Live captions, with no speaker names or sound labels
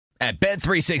At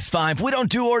Bet365, we don't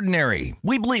do ordinary.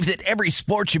 We believe that every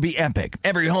sport should be epic.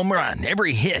 Every home run,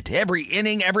 every hit, every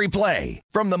inning, every play.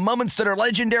 From the moments that are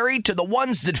legendary to the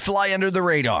ones that fly under the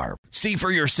radar. See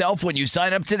for yourself when you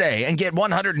sign up today and get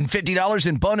 $150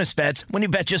 in bonus bets when you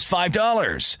bet just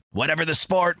 $5. Whatever the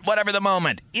sport, whatever the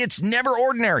moment, it's never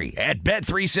ordinary at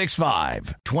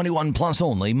Bet365. 21 plus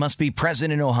only. Must be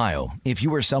present in Ohio. If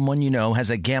you or someone you know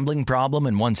has a gambling problem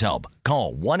and wants help,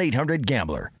 call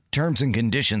 1-800-GAMBLER. Terms and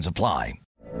conditions apply.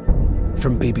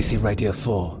 From BBC Radio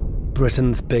 4,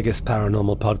 Britain's biggest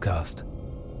paranormal podcast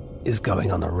is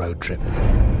going on a road trip.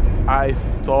 I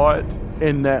thought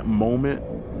in that moment,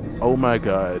 oh my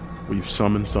God, we've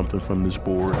summoned something from this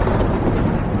board.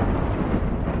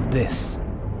 This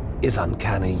is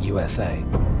Uncanny USA.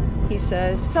 He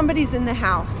says, somebody's in the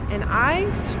house, and I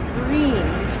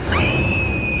screamed.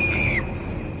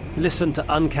 Listen to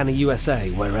Uncanny USA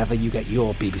wherever you get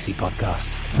your BBC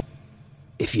podcasts,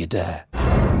 if you dare.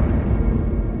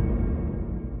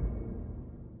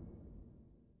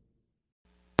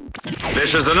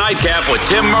 This is the Nightcap with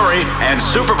Tim Murray and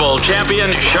Super Bowl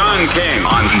champion Sean King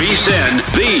on VSiN,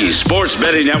 the Sports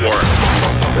Betting Network.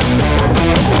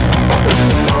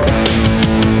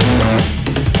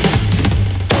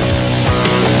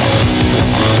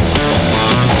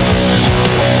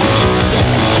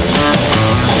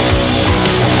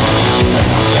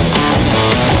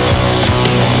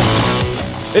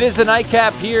 It is the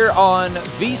Nightcap here on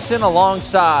VSiN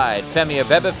alongside Femi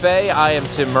Abebefe. I am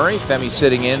Tim Murray. Femi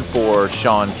sitting in for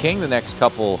Sean King the next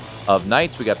couple of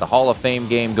nights. We got the Hall of Fame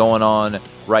game going on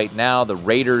right now. The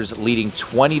Raiders leading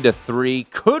 20-3.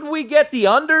 Could we get the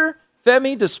under,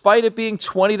 Femi, despite it being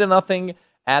 20-0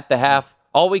 at the half?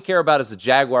 All we care about is the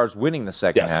Jaguars winning the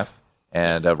second half.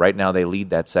 And right now they lead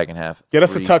that second half. Get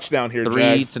us a touchdown here,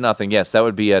 3-0. Yes, that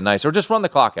would be nice. Or just run the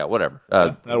clock out, whatever.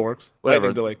 That works.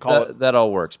 Whatever. Delay. Call it. That all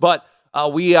works. But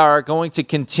we are going to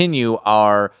continue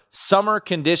our summer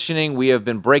conditioning. We have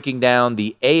been breaking down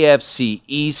the AFC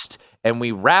East, and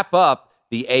we wrap up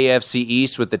the AFC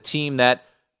East with the team that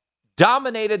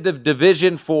dominated the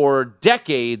division for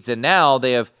decades, and now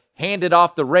they have handed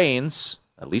off the reins,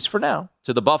 at least for now,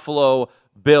 to the Buffalo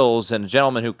Bills, and a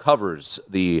gentleman who covers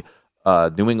the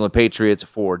New England Patriots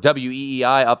for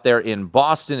WEEI up there in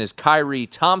Boston is Kyrie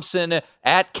Thompson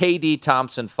at KD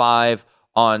Thompson 5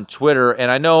 on Twitter.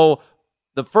 And I know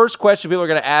the first question people are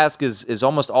going to ask is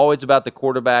almost always about the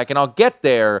quarterback, and I'll get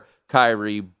there,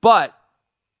 Kyrie, but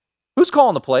who's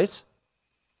calling the plays?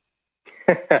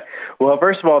 Well,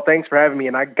 first of all, thanks for having me.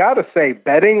 And I got to say,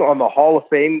 betting on the Hall of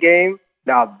Fame game,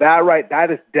 now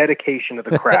that is dedication to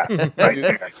the craft. Right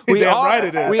there.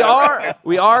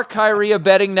 We are Kyrie, a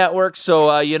betting network,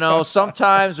 so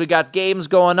sometimes we got games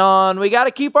going on. We got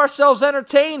to keep ourselves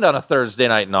entertained on a Thursday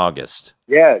night in August.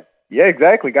 Yeah,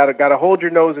 exactly. Got to hold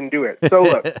your nose and do it. So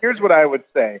look, here's what I would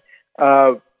say.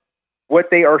 What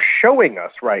they are showing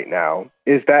us right now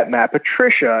is that Matt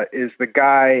Patricia is the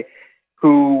guy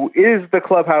who is the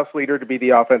clubhouse leader to be the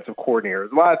offensive coordinator.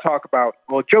 There's a lot of talk about,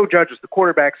 well, Joe Judge is the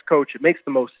quarterback's coach. It makes the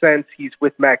most sense. He's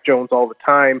with Mac Jones all the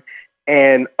time.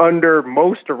 And under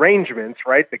most arrangements,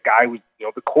 right, the guy who's,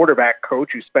 the quarterback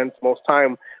coach who spends most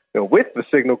time, with the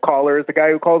signal caller is the guy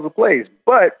who calls the plays.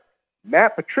 But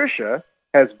Matt Patricia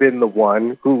has been the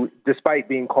one who, despite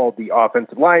being called the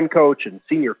offensive line coach and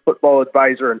senior football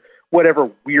advisor and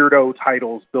whatever weirdo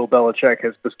titles Bill Belichick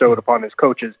has bestowed upon his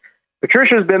coaches,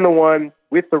 Patricia's been the one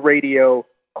with the radio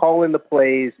calling the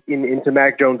plays into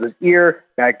Mac Jones's ear.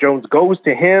 Mac Jones goes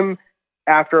to him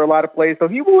after a lot of plays, so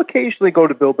he will occasionally go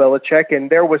to Bill Belichick.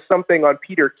 And there was something on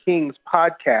Peter King's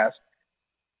podcast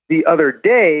the other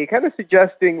day kind of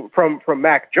suggesting from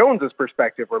Mac Jones's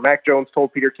perspective, where Mac Jones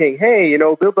told Peter King, hey,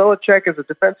 Bill Belichick as a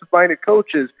defensive-minded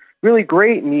coach is really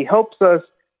great, and he helps us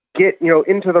get,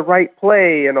 into the right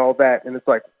play and all that. And it's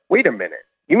like, wait a minute.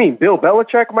 You mean Bill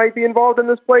Belichick might be involved in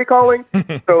this play calling?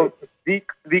 So the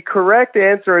correct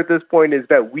answer at this point is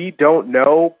that we don't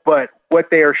know, but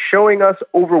what they are showing us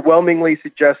overwhelmingly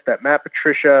suggests that Matt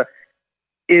Patricia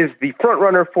is the front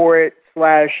runner for it,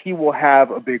 / he will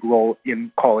have a big role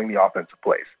in calling the offensive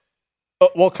plays.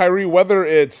 Well, Kyrie, whether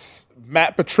it's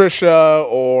Matt Patricia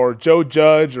or Joe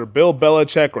Judge or Bill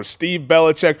Belichick or Steve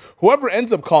Belichick, whoever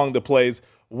ends up calling the plays,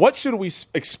 what should we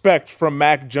expect from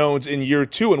Mac Jones in year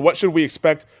 2, and what should we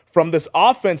expect from this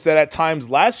offense that at times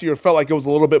last year felt like it was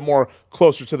a little bit more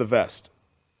closer to the vest?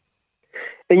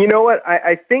 And you know what?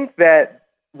 I think that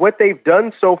what they've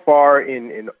done so far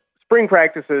in spring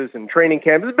practices and training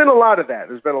camp, there's been a lot of that.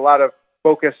 There's been a lot of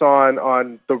focus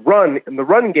on the run and the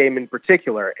run game in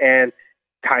particular, and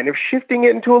kind of shifting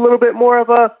it into a little bit more of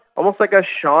a almost like a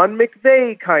Sean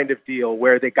McVay kind of deal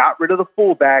where they got rid of the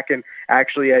fullback and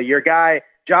actually your guy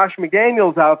Josh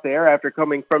McDaniels out there after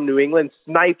coming from New England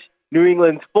sniped New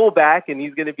England's fullback, and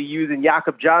he's going to be using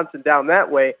Jakob Johnson down that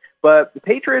way. But the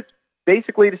Patriots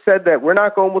basically said that we're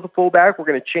not going with a fullback. We're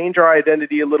going to change our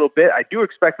identity a little bit. I do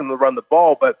expect them to run the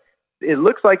ball, but it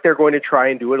looks like they're going to try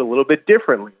and do it a little bit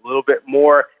differently, a little bit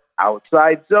more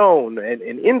outside zone and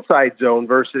inside zone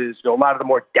versus a lot of the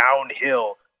more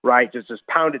downhill, right? Just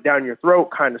pound it down your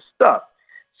throat kind of stuff.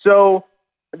 So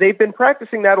they've been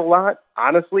practicing that a lot.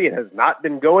 Honestly, it has not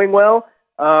been going well.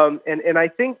 And I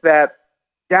think that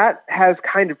has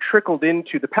kind of trickled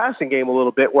into the passing game a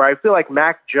little bit, where I feel like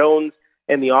Mac Jones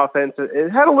and the offense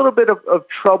had a little bit of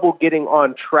trouble getting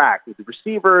on track with the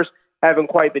receivers, haven't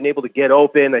quite been able to get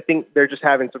open. I think they're just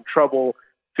having some trouble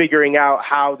figuring out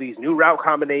how these new route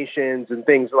combinations and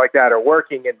things like that are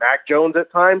working. And Mac Jones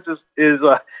at times is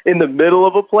in the middle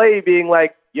of a play being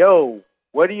like, yo,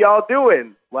 what are y'all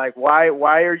doing? Like, why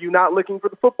are you not looking for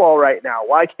the football right now?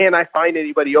 Why can't I find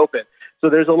anybody open? So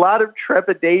there's a lot of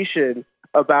trepidation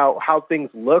about how things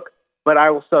look, but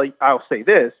I'll say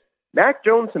this, Mac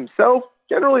Jones himself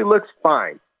generally looks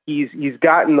fine. He's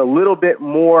gotten a little bit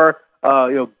more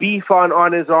beef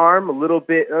on his arm,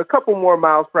 a couple more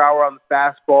miles per hour on the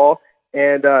fastball,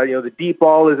 and the deep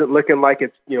ball isn't looking like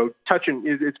it's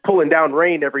it's pulling down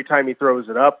rain every time he throws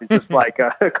it up. It's just like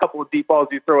a couple of deep balls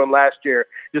he threw in last year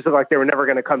just looked like they were never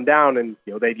going to come down, and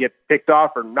they'd get picked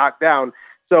off or knocked down.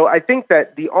 So I think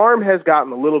that the arm has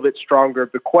gotten a little bit stronger.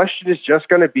 The question is just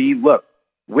going to be, look,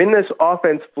 when this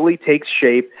offense fully takes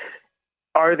shape,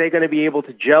 are they going to be able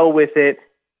to gel with it?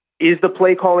 Is the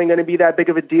play calling going to be that big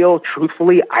of a deal?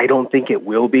 Truthfully, I don't think it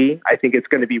will be. I think it's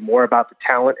going to be more about the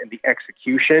talent and the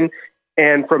execution.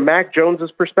 And from Mac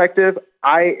Jones's perspective,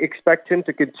 I expect him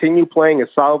to continue playing as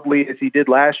solidly as he did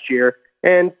last year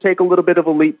and take a little bit of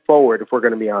a leap forward, if we're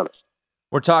going to be honest.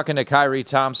 We're talking to Kyrie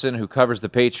Thompson, who covers the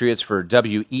Patriots for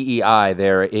WEEI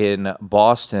there in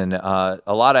Boston. A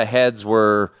lot of heads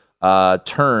were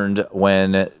turned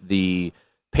when the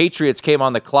Patriots came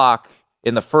on the clock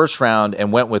in the first round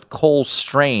and went with Cole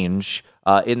Strange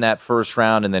in that first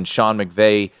round, and then Sean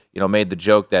McVay, made the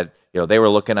joke that they were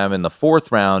looking at him in the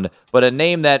fourth round. But a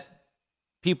name that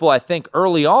people, I think,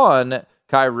 early on,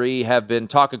 Kyrie, have been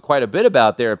talking quite a bit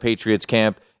about there at Patriots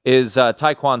camp is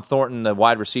Tyquan Thornton, the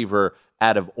wide receiver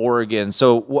out of Oregon.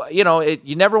 So,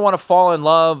 you never want to fall in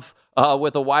love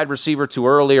with a wide receiver too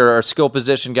early or a skill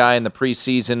position guy in the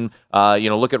preseason.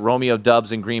 Look at Romeo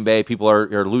Doubs in Green Bay. People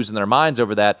are losing their minds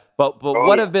over that. But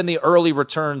what have been the early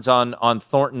returns on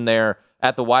Thornton there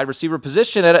at the wide receiver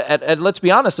position? At let's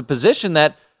be honest, a position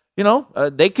that,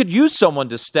 they could use someone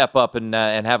to step up and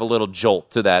have a little jolt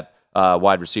to that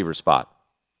wide receiver spot.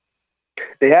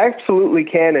 They absolutely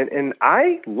can, and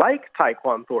I like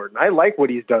Tyquan Thornton. I like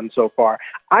what he's done so far.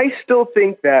 I still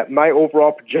think that my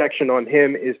overall projection on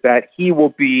him is that he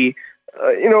will be,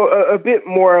 a bit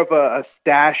more of a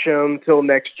stash him till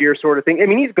next year sort of thing. I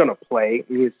mean, he's going to play.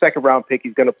 I mean, his second-round pick,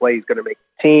 he's going to play. He's going to make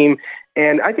the team,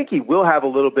 and I think he will have a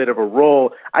little bit of a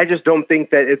role. I just don't think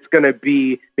that it's going to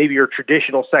be maybe your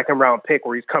traditional second-round pick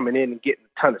where he's coming in and getting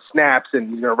a ton of snaps and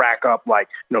he's going to rack up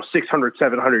 600,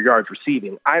 700 yards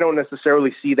receiving. I don't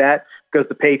necessarily see that because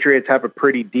the Patriots have a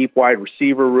pretty deep wide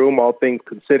receiver room, all things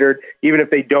considered, even if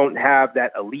they don't have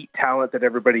that elite talent that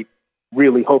everybody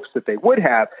really hopes that they would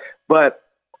have. But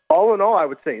all in all, I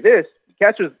would say this, he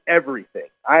catches everything.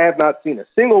 I have not seen a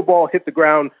single ball hit the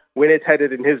ground when it's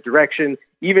headed in his direction.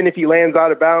 Even if he lands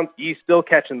out of bounds, he's still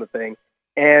catching the thing.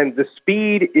 And the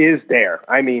speed is there.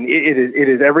 I mean, it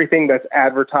is everything that's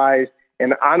advertised.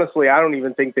 And honestly, I don't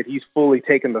even think that he's fully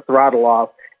taken the throttle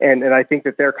off. And I think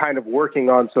that they're kind of working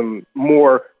on some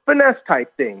more finesse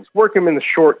type things, work him in the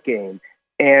short game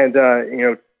and,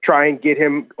 try and get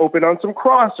him open on some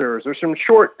crossers or some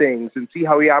short things and see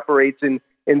how he operates in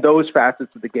those facets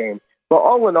of the game. But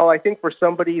all in all, I think for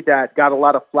somebody that got a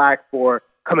lot of flack for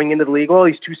coming into the league, well,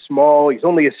 he's too small, he's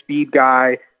only a speed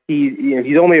guy,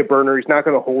 he's only a burner, he's not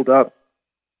going to hold up.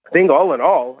 I think all in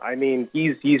all, I mean,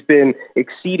 he's been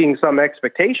exceeding some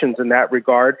expectations in that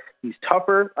regard. He's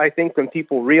tougher, I think, than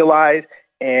people realize.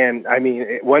 And I mean,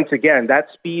 once again, that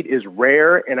speed is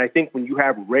rare. And I think when you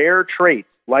have rare traits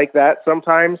like that,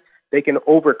 sometimes they can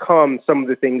overcome some of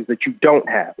the things that you don't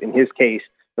have. In his case,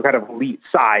 the kind of elite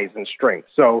size and strength.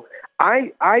 So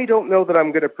I don't know that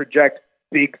I'm going to project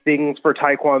big things for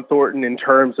Tyquan Thornton in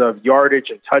terms of yardage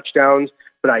and touchdowns,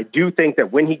 but I do think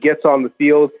that when he gets on the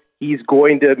field, he's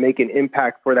going to make an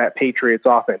impact for that Patriots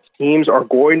offense. Teams are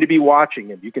going to be watching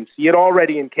him. You can see it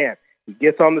already in camp. He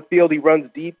gets on the field, he runs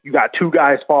deep. You got two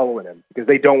guys following him because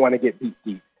they don't want to get beat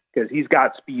deep because he's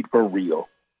got speed for real.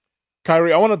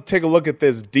 Kyrie, I want to take a look at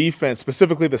this defense,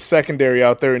 specifically the secondary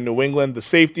out there in New England. The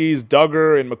safeties,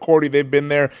 Duggar and McCourty, they've been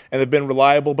there and they've been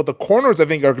reliable. But the corners, I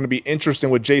think, are going to be interesting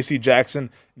with J.C.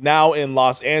 Jackson now in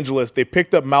Los Angeles. They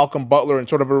picked up Malcolm Butler in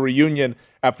sort of a reunion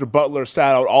after Butler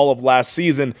sat out all of last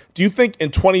season. Do you think in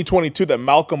 2022 that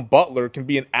Malcolm Butler can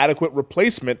be an adequate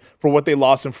replacement for what they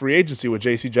lost in free agency with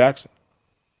J.C. Jackson?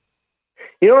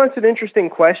 You know, it's an interesting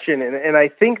question, and I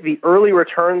think the early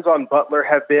returns on Butler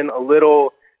have been a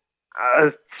little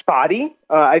spotty.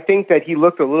 I think that he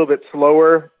looked a little bit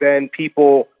slower than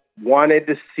people wanted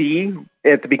to see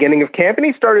at the beginning of camp, and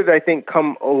he started, I think,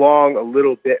 come along a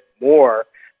little bit more.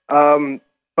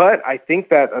 But I think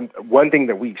that one thing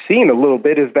that we've seen a little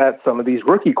bit is that some of these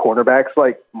rookie cornerbacks,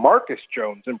 like Marcus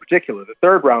Jones in particular, the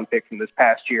third-round pick from this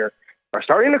past year, are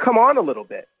starting to come on a little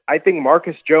bit. I think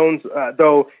Marcus Jones,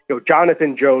 though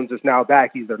Jonathan Jones is now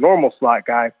back, he's their normal slot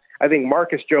guy, I think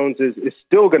Marcus Jones is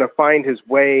still going to find his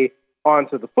way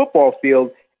onto the football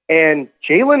field. And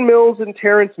Jalen Mills and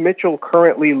Terrence Mitchell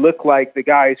currently look like the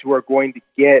guys who are going to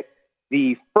get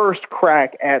the first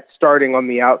crack at starting on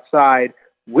the outside,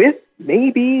 with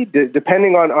maybe,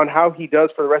 depending on how he does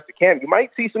for the rest of camp, you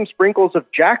might see some sprinkles of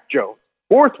Jack Jones,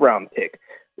 fourth-round pick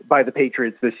by the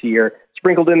Patriots this year,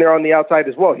 sprinkled in there on the outside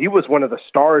as well. He was one of the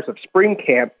stars of spring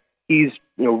camp. He's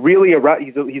really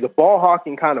he's a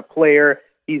ball-hawking kind of player.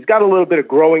 He's got a little bit of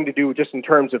growing to do just in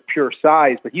terms of pure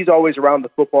size, but he's always around the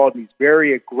football, and he's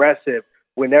very aggressive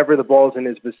whenever the ball's in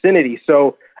his vicinity.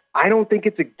 So I don't think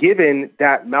it's a given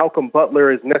that Malcolm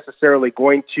Butler is necessarily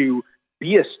going to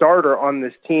be a starter on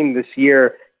this team this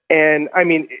year. And, I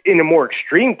mean, in a more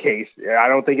extreme case, I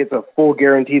don't think it's a full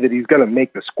guarantee that he's going to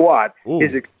make the squad. Ooh.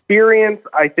 His experience,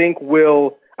 I think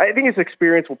his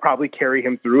experience will probably carry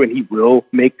him through, and he will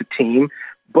make the team.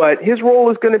 But his role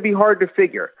is going to be hard to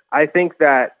figure. I think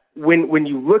that when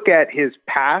you look at his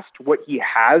past, what he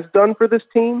has done for this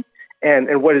team,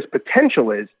 and what his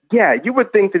potential is, yeah, you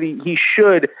would think that he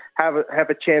should have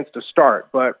a chance to start.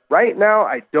 But right now,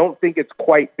 I don't think it's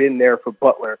quite been there for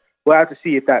Butler. We'll have to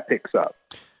see if that picks up.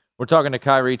 We're talking to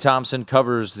Kyrie Thompson,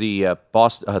 covers the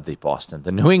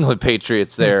New England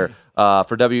Patriots there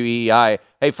for WEEI.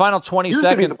 Hey, final 20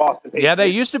 seconds. Yeah, they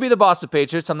used to be the Boston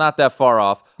Patriots. I'm not that far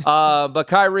off. But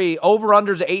Kyrie,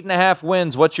 over-unders 8.5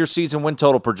 wins. What's your season win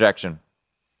total projection?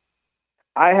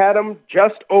 I had them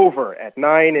just over at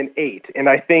 9 and 8, and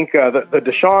I think the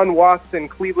Deshaun Watson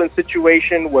Cleveland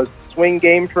situation was the swing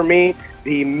game for me.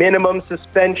 The minimum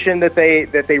suspension that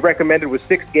they recommended was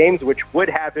 6 games, which would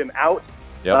have him out.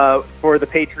 Yep. For the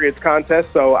Patriots contest.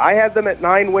 So I had them at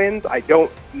 9 wins. I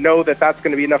don't know that that's going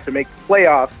to be enough to make the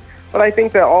playoffs, but I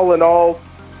think that all in all,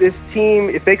 this team,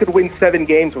 if they could win 7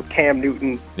 games with Cam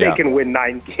Newton, they can win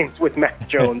 9 games with Mac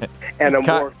Jones and a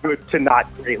more good to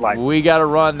not great life. We got to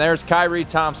run. There's Kyrie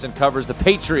Thompson, covers the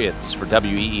Patriots for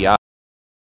WEEI.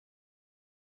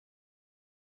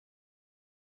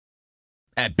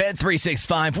 At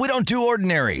Bet365, we don't do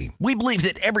ordinary. We believe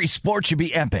that every sport should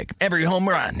be epic. Every home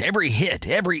run, every hit,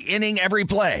 every inning, every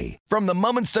play. From the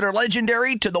moments that are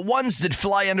legendary to the ones that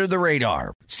fly under the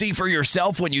radar. See for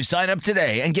yourself when you sign up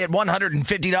today and get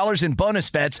 $150 in bonus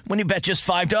bets when you bet just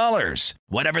 $5.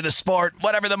 Whatever the sport,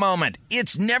 whatever the moment,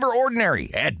 it's never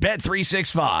ordinary at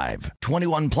Bet365.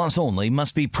 21 plus only.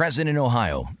 Must be present in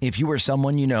Ohio. If you or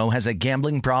someone you know has a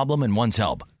gambling problem and wants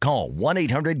help, call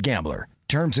 1-800-GAMBLER.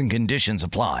 Terms and conditions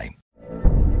apply.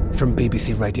 From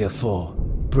BBC Radio 4,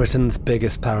 Britain's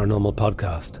biggest paranormal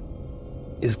podcast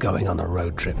is going on a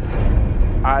road trip.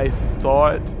 I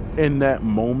thought in that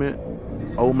moment,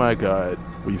 oh my God,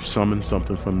 we've summoned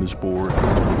something from this board.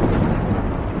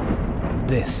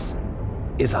 This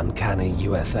is Uncanny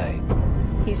USA.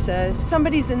 He says,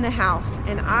 somebody's in the house,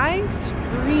 and I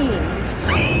screamed.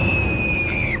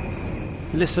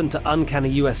 Listen to Uncanny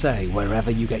USA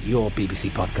wherever you get your BBC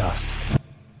podcasts,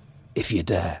 if you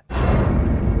dare.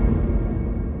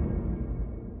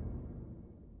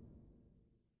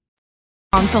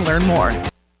 On to learn more.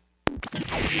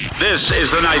 This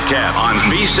is the Nightcap on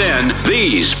VSiN,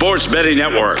 the Sports Betting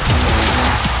Network.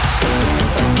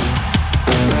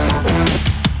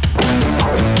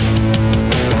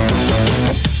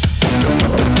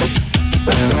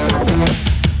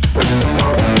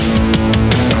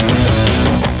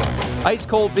 Ice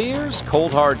cold beers,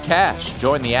 cold hard cash.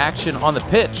 Join the action on the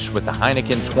pitch with the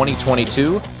Heineken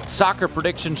 2022 Soccer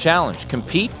Prediction Challenge.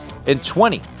 Compete in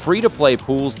 20 free-to-play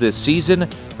pools this season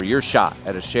for your shot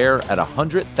at a share at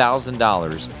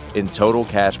 $100,000 in total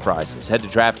cash prizes. Head to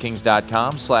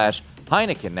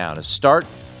DraftKings.com/Heineken now to start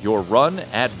your run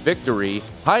at victory.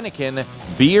 Heineken,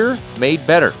 beer made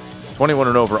better. 21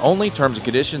 and over only. Terms and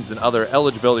conditions and other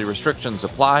eligibility restrictions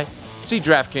apply. See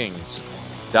DraftKings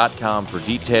DraftKings.com for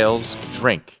details.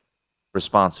 Drink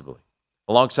responsibly.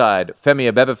 Alongside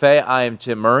Femi Abebefe, I am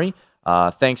Tim Murray.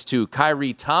 Thanks to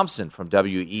Kyrie Thompson from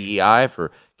WEEI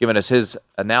for giving us his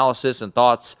analysis and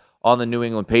thoughts on the New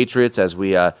England Patriots as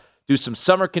we do some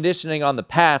summer conditioning on the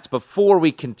Pats. Before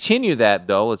we continue that,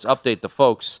 though, let's update the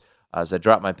folks as I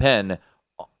drop my pen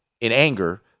in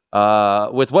anger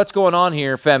with what's going on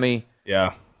here, Femi.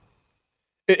 Yeah.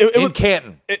 In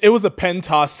Canton. It was a pen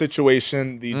toss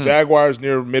situation. The Jaguars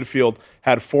near midfield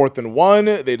had 4th and 1.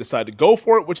 They decided to go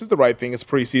for it, which is the right thing. It's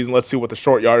preseason. Let's see what the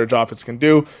short yardage offense can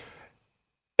do.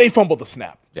 They fumbled the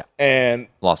snap. Yeah. And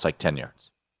lost like 10 yards.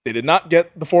 They did not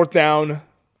get the 4th down.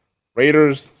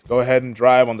 Raiders go ahead and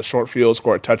drive on the short field,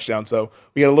 score a touchdown. So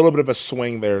we had a little bit of a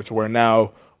swing there to where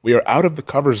now we are out of the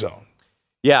cover zone.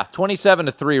 Yeah,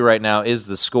 27-3 right now is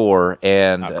the score.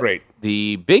 And not great.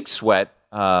 The big sweat,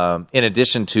 in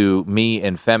addition to me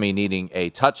and Femi needing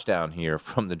a touchdown here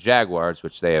from the Jaguars,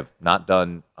 which they have not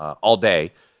done all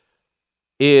day,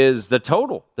 is the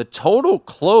total. The total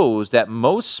closed at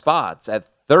most spots at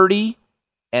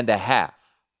 30.5.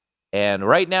 And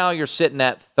right now you're sitting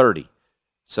at 30.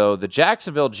 So the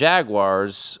Jacksonville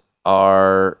Jaguars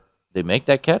they make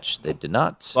that catch? They did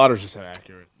not. Slaughter's just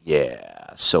inaccurate.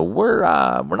 Yeah. So we're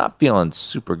not feeling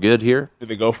super good here. Did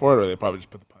they go for it, or they probably just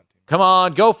put the punt team? Come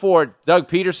on, go for it. Doug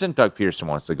Peterson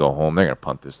wants to go home. They're going to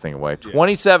punt this thing away.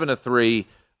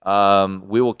 27-3.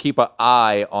 We will keep an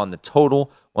eye on the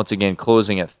total. Once again,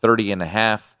 closing at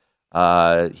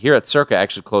 30.5. Here at Circa,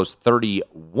 actually closed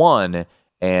 31,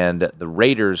 and the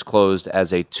Raiders closed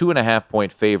as a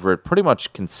 2.5-point favorite, pretty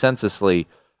much consensusly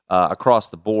across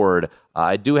the board.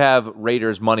 I do have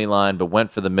Raiders money line, but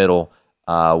went for the middle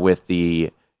with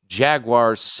the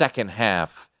Jaguars second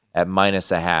half at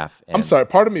 -0.5. I'm sorry,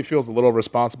 part of me feels a little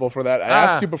responsible for that. I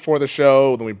asked you before the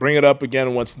show, then we bring it up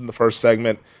again once in the first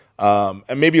segment.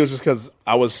 And maybe it was just because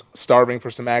I was starving for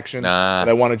some action and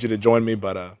I wanted you to join me.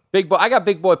 But big boy, I got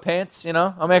big boy pants.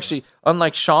 I'm actually,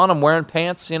 unlike Sean, I'm wearing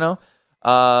pants. Shots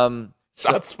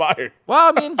fired. Well,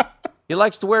 I mean, he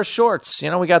likes to wear shorts.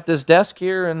 We got this desk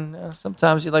here, and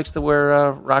sometimes he likes to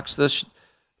wear rocks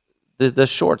the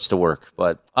shorts to work.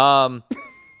 But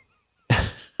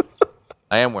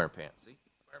I am wearing pants. See?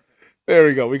 There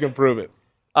we go. We can prove it.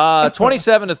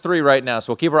 27-3 right now,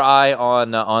 so we'll keep our eye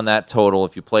on that total.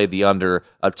 If you played the under,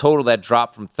 a total that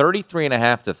dropped from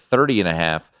 33.5 to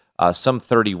 30.5, some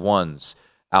 31s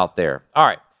out there. All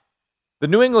right, the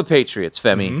New England Patriots,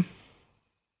 Femi,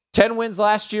 10 wins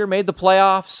last year, made the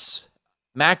playoffs.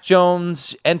 Mac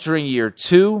Jones entering year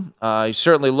 2. You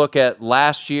certainly look at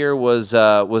last year was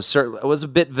a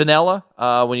bit vanilla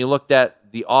when you looked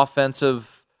at the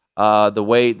offensive. The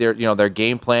way their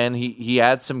game plan, he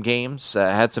had some games,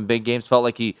 had some big games. Felt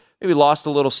like he maybe lost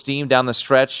a little steam down the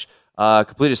stretch.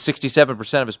 Completed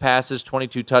 67% of his passes,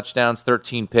 22 touchdowns,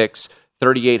 13 picks,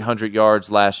 3,800 yards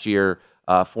last year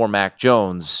for Mac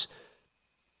Jones.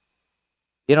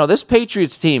 This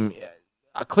Patriots team,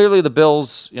 clearly the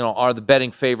Bills, are the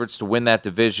betting favorites to win that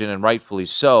division, and rightfully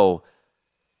so.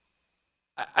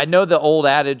 I know the old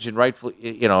adage, and rightfully,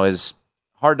 is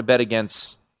hard to bet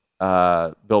against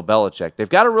Bill Belichick. They've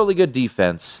got a really good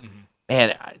defense,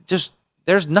 and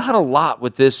there's not a lot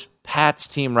with this Pats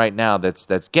team right now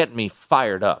that's getting me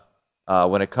fired up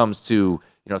when it comes to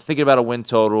thinking about a win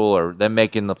total or them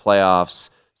making the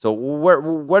playoffs. So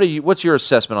what's your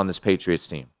assessment on this Patriots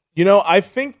team? I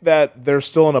think that they're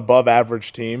still an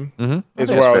above-average team is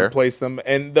where I would place them.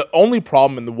 And the only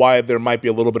problem and why there might be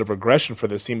a little bit of regression for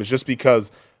this team is just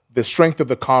because the strength of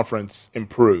the conference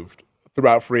improved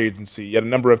throughout free agency. You had a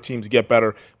number of teams get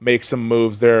better, make some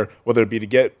moves there, whether it be to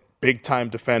get big-time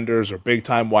defenders or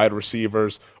big-time wide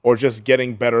receivers or just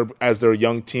getting better as their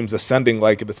young teams ascending,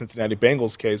 like in the Cincinnati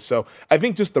Bengals case. So I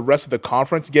think just the rest of the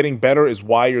conference getting better is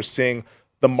why you're seeing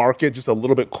the market just a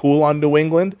little bit cool on New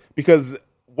England, because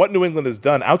what New England has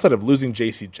done outside of losing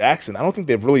J.C. Jackson, I don't think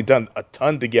they've really done a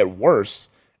ton to get worse.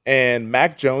 And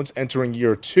Mac Jones entering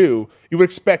year 2, you would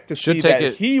expect to see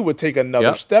that he would take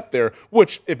another step there,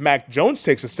 which if Mac Jones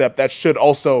takes a step, that should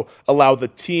also allow the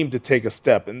team to take a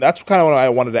step. And that's kind of what I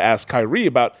wanted to ask Kyrie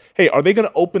about. Hey, are they going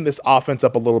to open this offense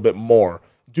up a little bit more?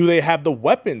 Do they have the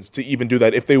weapons to even do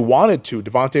that if they wanted to?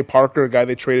 Devontae Parker, a guy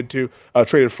they traded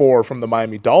for from the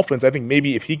Miami Dolphins, I think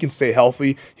maybe if he can stay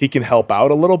healthy, he can help out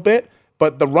a little bit.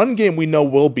 But the run game we know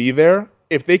will be there.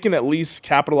 If they can at least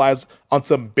capitalize on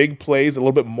some big plays, a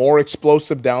little bit more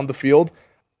explosive down the field,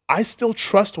 I still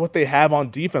trust what they have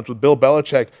on defense with Bill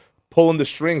Belichick pulling the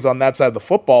strings on that side of the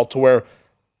football to where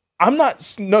I'm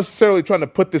not necessarily trying to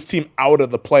put this team out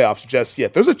of the playoffs just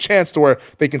yet. There's a chance to where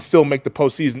they can still make the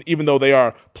postseason, even though they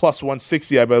are plus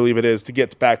 160, I believe it is, to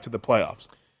get back to the playoffs.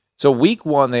 So week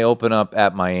 1, they open up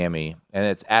at Miami, and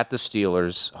it's at the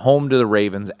Steelers, home to the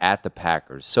Ravens, at the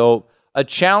Packers. So a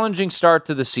challenging start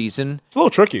to the season. It's a little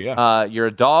tricky, yeah. You're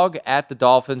a dog at the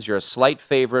Dolphins. You're a slight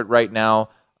favorite right now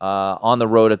on the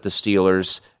road at the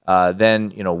Steelers.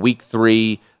 Then, week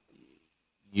 3,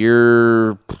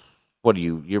 you're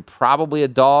probably a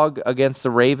dog against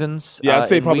the Ravens. Yeah, I'd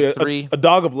say probably week 3. a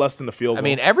dog of less than a field goal. I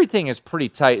mean, everything is pretty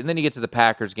tight. And then you get to the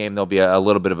Packers game, there'll be a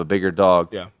little bit of a bigger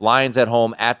dog. Yeah. Lions at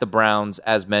home at the Browns,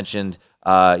 as mentioned.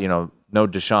 No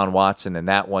Deshaun Watson in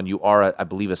that one. You are, I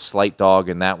believe, a slight dog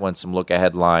in that one, some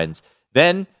look-ahead lines.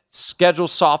 Then schedule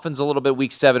softens a little bit,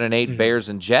 week 7 and 8, Bears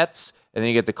and Jets. And then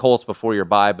you get the Colts before your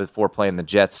bye, before playing the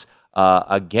Jets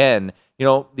again.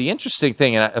 The interesting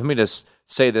thing, and let me just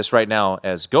say this right now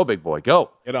as go, big boy,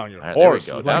 go. Get on your All right, horse.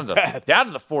 there we go. Down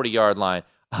to the 40-yard line.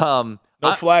 No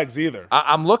flags either.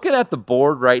 I'm looking at the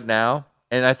board right now,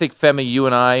 and I think, Femi, you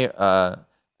and I,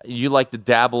 you like to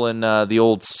dabble in the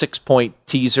old 6-point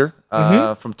teaser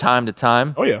from time to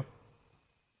time. Oh, yeah.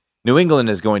 New England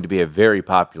is going to be a very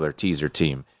popular teaser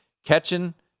team.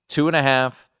 Catching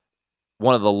 2.5,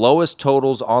 one of the lowest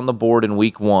totals on the board in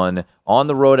week 1. On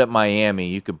the road at Miami,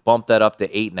 you could bump that up to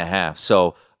 8.5.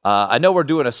 So I know we're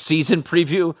doing a season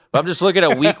preview, but I'm just looking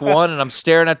at week 1, and I'm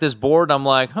staring at this board, and I'm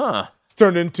like, It's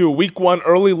turned into a week 1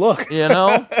 early look.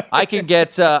 I could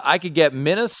get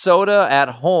Minnesota at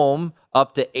home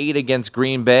up to 8 against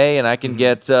Green Bay, and I can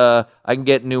get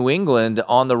New England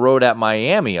on the road at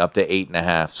Miami up to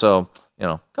 8.5. So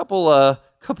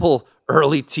couple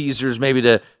early teasers maybe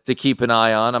to keep an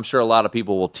eye on. I'm sure a lot of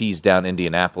people will tease down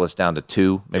Indianapolis down to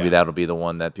 2. Maybe that'll be the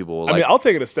one that people will like. I mean, I'll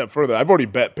take it a step further. I've already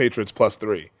bet Patriots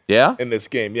 +3. Yeah? In this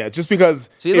game. Yeah, just because.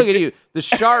 See, look at you. The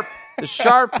sharp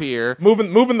here.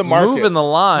 moving the market. Moving the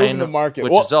line. Moving the market.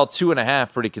 Which is all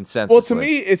 2.5 pretty consensus. Well, to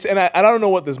me, it's, and I don't know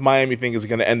what this Miami thing is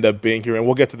going to end up being here, and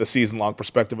we'll get to the season-long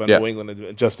perspective on New England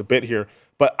in just a bit here.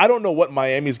 But I don't know what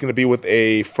Miami is going to be with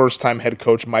a first-time head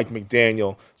coach, Mike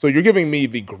McDaniel. So you're giving me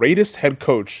the greatest head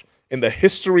coach in the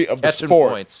history of the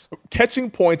sport.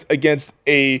 Catching points against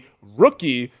a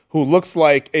rookie who looks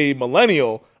like a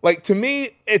millennial. Like, to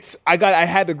me, I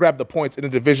had to grab the points in a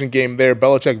division game there.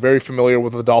 Belichick very familiar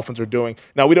with what the Dolphins are doing.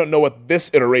 Now, we don't know what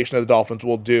this iteration of the Dolphins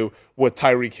will do with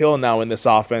Tyreek Hill now in this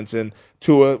offense. And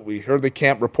Tua, we heard the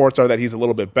camp reports are that he's a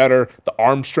little bit better. The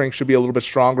arm strength should be a little bit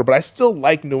stronger. But I still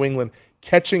like New England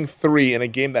catching 3 in a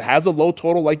game that has a low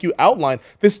total like you outlined.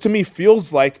 This, to me,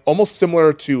 feels like almost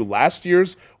similar to last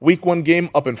year's Week 1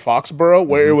 game up in Foxborough,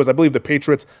 where it was, I believe, the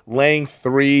Patriots laying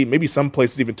 3, maybe some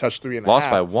places even touched 3.5. Lost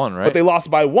by 1, right? But they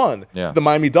lost by 1 to the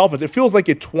Miami Dolphins. It feels like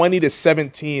a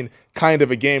 20-17 kind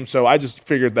of a game, so I just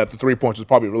figured that the 3 points was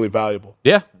probably really valuable.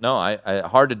 Yeah, no, I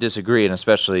hard to disagree, and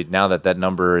especially now that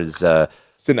number is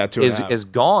sitting at 2.5. is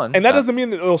gone. And that doesn't mean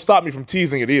that it'll stop me from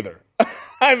teasing it either.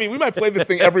 I mean, we might play this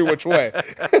thing every which way.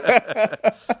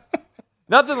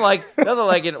 Nothing like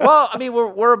it. Well, I mean,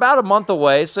 we're about a month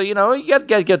away, so you got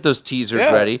to get those teasers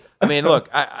ready. I mean,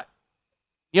 look,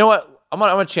 you know what? I'm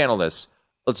gonna channel this.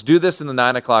 Let's do this in the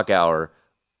 9:00 hour.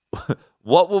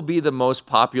 What will be the most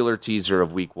popular teaser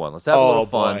of week 1? Let's have a little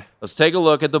fun. Boy. Let's take a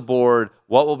look at the board.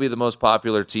 What will be the most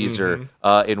popular teaser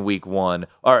in week 1?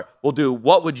 All right, we'll do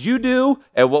what would you do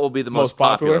and what will be the most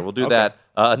popular. We'll do that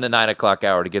in the 9:00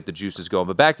 hour to get the juices going.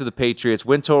 But back to the Patriots.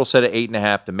 Win total set at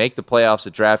 8.5 to make the playoffs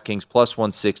at DraftKings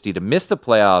 +160. To miss the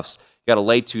playoffs, you got to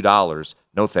lay $2.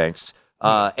 No thanks.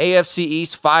 AFC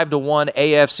East 5-1,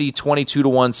 AFC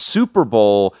 22-1, Super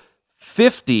Bowl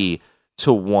 50-1,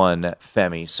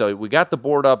 Femi. So we got the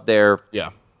board up there.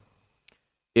 Yeah.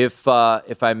 If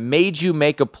I made you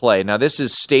make a play, now this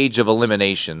is stage of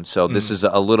elimination, so this is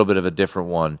a little bit of a different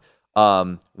one.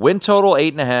 Win total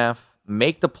 8.5,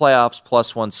 make the playoffs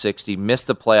 +160, miss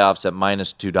the playoffs at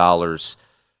 -$2.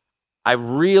 I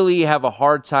really have a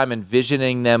hard time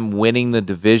envisioning them winning the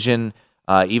division,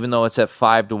 even though it's at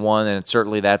 5-1, and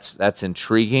certainly that's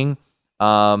intriguing.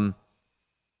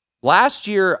 Last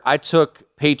year, I took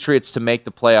Patriots to make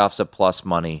the playoffs at plus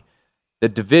money. The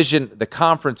division, the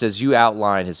conference, as you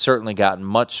outlined, has certainly gotten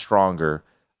much stronger.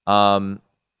 I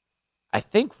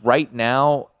think right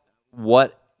now,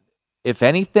 if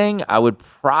anything, I would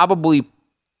probably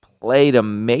play to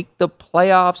make the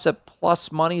playoffs at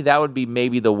plus money. That would be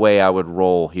maybe the way I would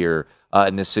roll here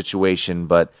in this situation.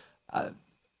 But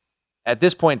at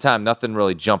this point in time, nothing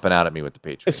really jumping out at me with the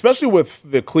Patriots. Especially with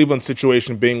the Cleveland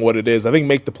situation being what it is, I think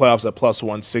make the playoffs at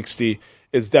 +160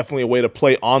 is definitely a way to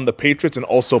play on the Patriots and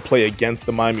also play against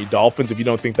the Miami Dolphins if you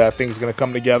don't think that thing's going to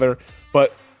come together.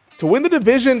 But to win the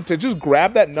division, to just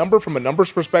grab that number from a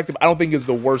numbers perspective, I don't think is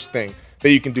the worst thing. that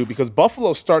you can do, because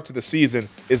Buffalo's start to the season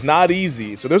is not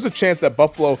easy. So there's a chance that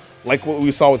Buffalo, like what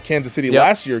we saw with Kansas City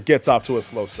last year, gets off to a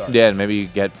slow start. Yeah, and maybe you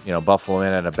get Buffalo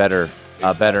in at a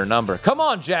better number. Come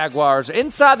on, Jaguars,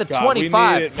 inside the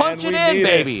 25, punch it in,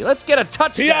 baby. Let's get a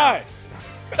touchdown.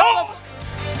 PI.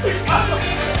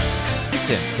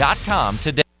 VSiN.com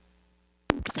today.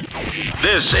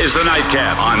 This is the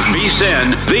Nightcap on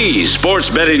VSiN, the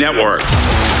Sports Betting Network.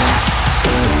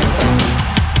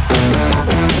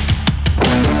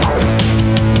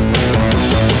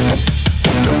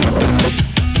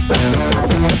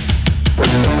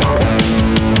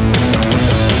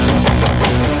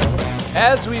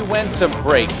 As we went to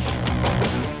break,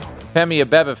 Femi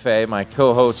Abebefe, my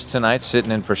co-host tonight,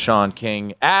 sitting in for Sean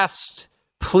King,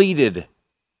 pleaded,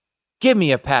 give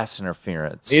me a pass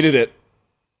interference. Needed it.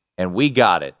 And we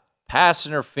got it. Pass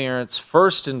interference,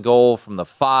 first and goal from the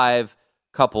 5,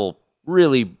 couple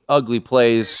really ugly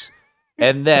plays.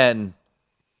 And then,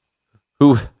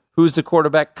 who's the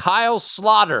quarterback? Kyle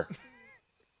Slaughter,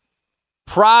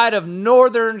 pride of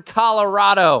Northern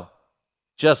Colorado,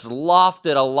 just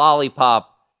lofted a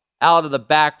lollipop out of the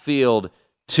backfield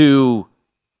to,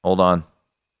 hold on.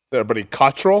 Everybody,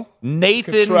 Cottrell?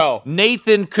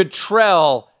 Nathan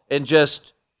Cottrell, and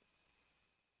just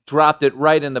dropped it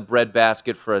right in the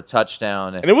breadbasket for a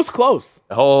touchdown. And it was close.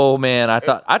 Oh, man, I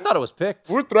thought it was picked.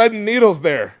 We're threading needles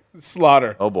there,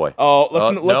 Slaughter. Oh, boy. Oh,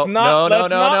 let's not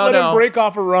let him break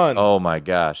off a run. Oh, my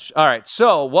gosh. All right,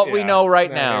 so what we know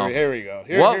right now. Here we go.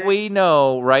 We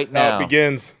know right now. How it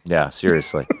begins. Yeah,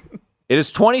 seriously. It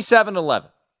is 27-11.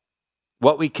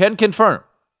 What we can confirm,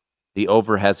 the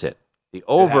over has hit. The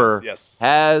over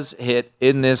has hit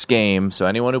in this game. So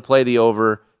anyone who played the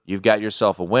over, you've got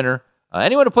yourself a winner.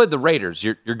 Anyone who played the Raiders,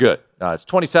 you're good. It's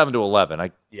 27-11.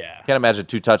 I can't imagine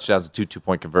 2 touchdowns and 2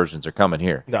 2-point conversions are coming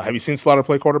here. No, have you seen Slaughter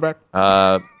play quarterback?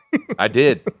 I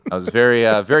did. I was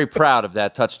very proud of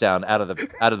that touchdown out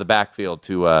of the backfield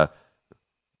to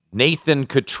Nathan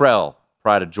Cottrell,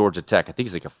 pride of Georgia Tech. I think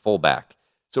he's like a fullback.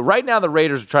 So right now the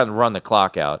Raiders are trying to run the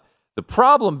clock out. The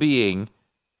problem being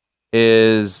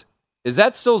is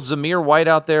that still Zamir White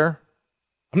out there?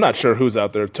 I'm not sure who's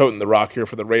out there toting the rock here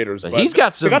for the Raiders, but he's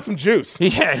got some. They got some juice.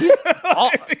 Yeah,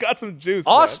 they got some juice.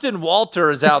 Austin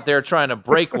Walter is out there trying to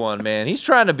break one, man. He's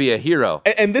trying to be a hero.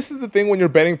 And this is the thing when you're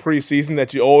betting preseason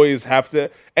that you always have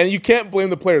to, and you can't blame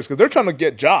the players because they're trying to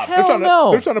get jobs. They're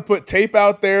trying to put tape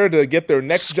out there to get their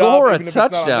next job. Score a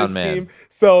touchdown, man. Team.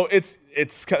 So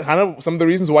it's kind of some of the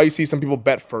reasons why you see some people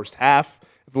bet first half.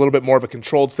 It's a little bit more of a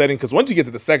controlled setting because once you get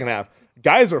to the second half,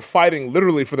 guys are fighting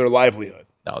literally for their livelihood.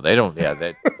 No, they don't. Yeah,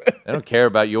 they don't care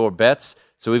about your bets.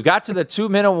 So we've got to the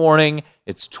 2-minute warning.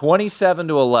 It's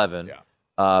 27-11. Yeah.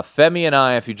 Femi and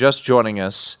I, if you're just joining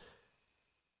us,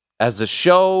 as the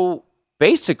show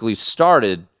basically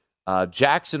started,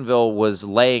 Jacksonville was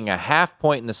laying a half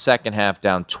point in the second half,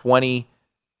 down 20-0,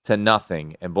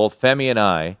 and both Femi and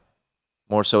I,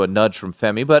 more so a nudge from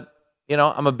Femi, but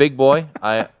I'm a big boy.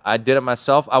 I did it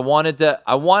myself. I wanted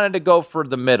to go for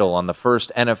the middle on the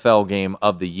first NFL game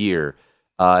of the year.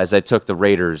 As I took the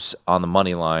Raiders on the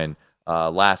money line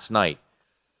last night.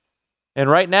 And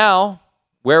right now,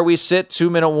 where we sit,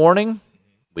 2-minute warning,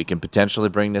 we can potentially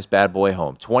bring this bad boy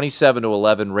home.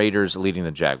 27-11, Raiders leading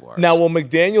the Jaguars. Now, will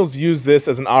McDaniels use this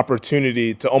as an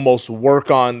opportunity to almost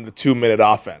work on the 2-minute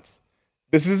offense?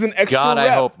 This is an extra God, rep.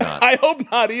 I hope not. I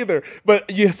hope not either. But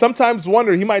you sometimes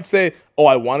wonder, he might say,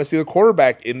 I want to see the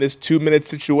quarterback in this 2-minute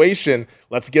situation.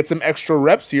 Let's get some extra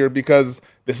reps here because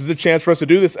this is a chance for us to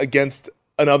do this against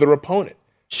another opponent.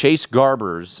 Chase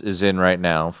Garbers is in right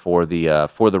now for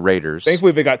the Raiders.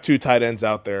 Thankfully, they got 2 tight ends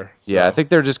out there. So. Yeah, I think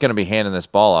they're just going to be handing this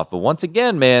ball off. But once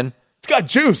again, man, it's got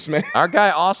juice, man. Our guy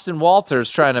Austin Walter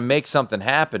is trying to make something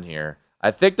happen here.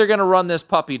 I think they're going to run this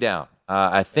puppy down.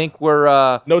 I think we're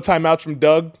no timeouts from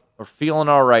Doug. We're feeling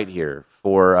all right here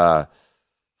for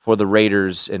the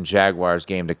Raiders and Jaguars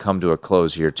game to come to a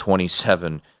close here,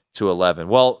 27-11.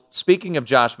 Well, speaking of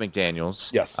Josh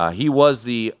McDaniels, yes, he was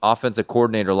the offensive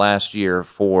coordinator last year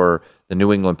for the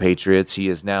New England Patriots. He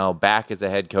is now back as a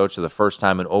head coach for the first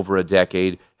time in over a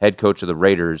decade, head coach of the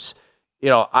Raiders.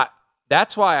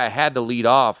 That's why I had to lead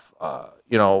off,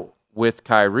 with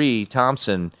Kyrie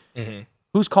Thompson,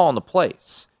 who's calling the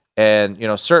plays. And,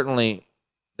 certainly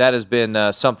that has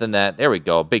been something that, there we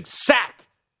go, a big sack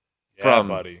from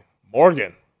buddy.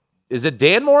 Morgan. Is it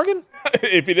Dan Morgan?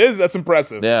 If it is, that's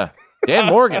impressive. Yeah. Dan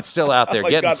Morgan's still out there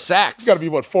getting sacks. He's got to be,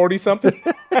 40-something?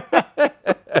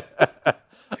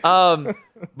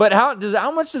 But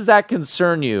how much does that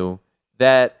concern you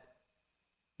that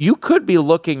you could be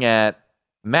looking at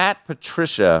Matt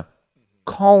Patricia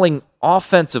calling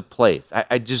offensive plays.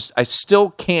 I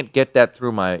still can't get that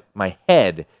through my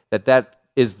head that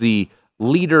is the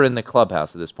leader in the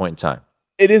clubhouse at this point in time.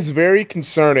 It is very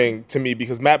concerning to me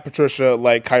because Matt Patricia,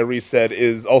 like Kyrie said,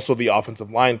 is also the offensive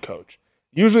line coach.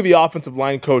 Usually the offensive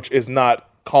line coach is not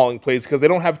calling plays because they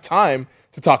don't have time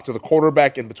to talk to the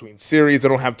quarterback in between series. They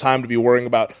don't have time to be worrying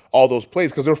about all those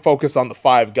plays because they're focused on the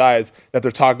 5 guys that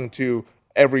they're talking to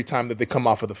every time that they come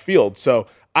off of the field. So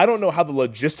I don't know how the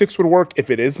logistics would work if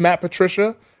it is Matt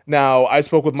Patricia. Now, I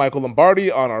spoke with Michael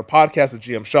Lombardi on our podcast, the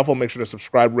GM Shuffle. Make sure to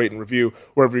subscribe, rate, and review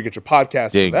wherever you get your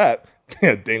podcasts. Ding. For that.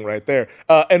 Yeah, ding right there.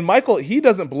 And Michael, he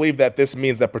doesn't believe that this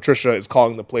means that Patricia is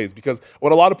calling the plays because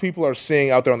what a lot of people are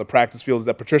seeing out there on the practice field is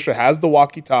that Patricia has the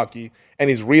walkie-talkie and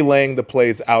he's relaying the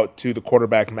plays out to the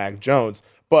quarterback, Mac Jones.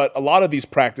 But a lot of these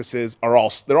practices they're all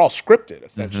scripted,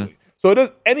 essentially.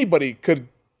 So anybody could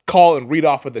call and read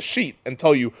off of the sheet and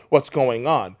tell you what's going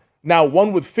on. Now,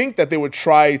 one would think that they would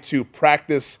try to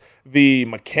practice the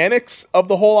mechanics of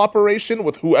the whole operation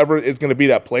with whoever is going to be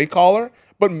that play caller,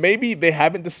 but maybe they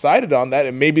haven't decided on that,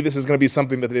 and maybe this is going to be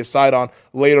something that they decide on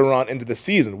later on into the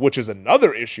season, which is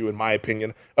another issue, in my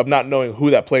opinion, of not knowing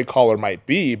who that play caller might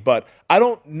be. But I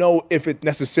don't know if it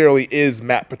necessarily is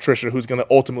Matt Patricia who's going to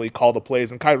ultimately call the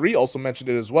plays, and Kyrie also mentioned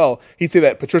it as well. He'd say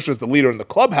that Patricia is the leader in the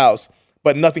clubhouse,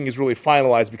 but nothing is really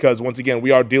finalized because, once again, we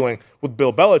are dealing with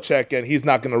Bill Belichick, and he's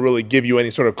not going to really give you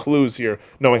any sort of clues here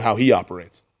knowing how he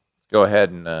operates. Go ahead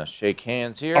and shake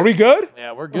hands here. Are we good?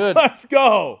 Yeah, we're good. Let's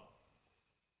go.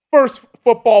 First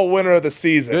football winner of the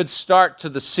season. Good start to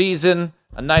the season.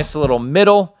 A nice little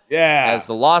middle. Yeah. As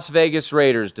the Las Vegas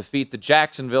Raiders defeat the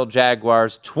Jacksonville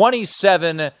Jaguars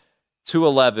 27-11.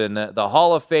 The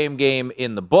Hall of Fame game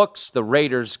in the books. The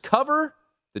Raiders cover.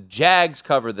 The Jags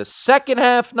cover the second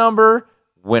half number.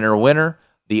 Winner, winner.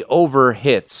 The over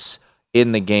hits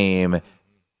in the game.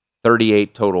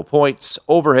 38 total points.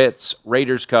 Over hits.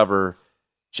 Raiders cover.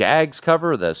 Jags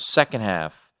cover the second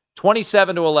half.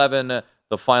 27-11.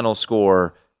 The final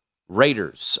score.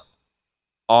 Raiders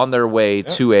on their way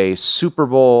to a Super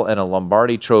Bowl and a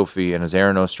Lombardi Trophy. And as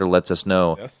Aaron Oster lets us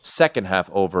know, second half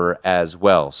over as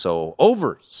well. So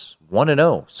overs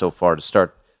 1-0 so far to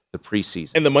start the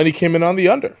preseason. And the money came in on the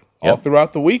under all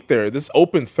throughout the week there. This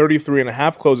opened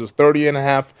 33.5, closes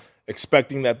 30.5,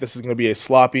 expecting that this is going to be a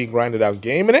sloppy, grinded out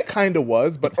game. And it kind of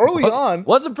was. But early on.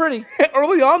 Wasn't pretty.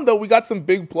 Early on, though, we got some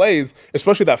big plays,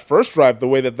 especially that first drive, the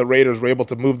way that the Raiders were able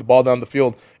to move the ball down the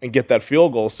field and get that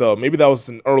field goal. So maybe that was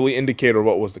an early indicator of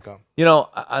what was to come. You know,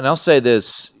 and I'll say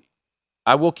this.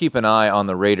 I will keep an eye on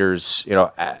the Raiders, you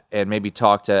know, and maybe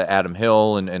talk to Adam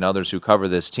Hill and others who cover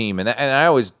this team. And I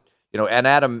always, you know, and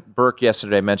Adam Burke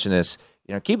yesterday mentioned this.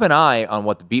 You know, keep an eye on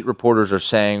what the beat reporters are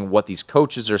saying, what these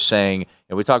coaches are saying.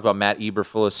 And we talked about Matt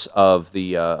Eberflus of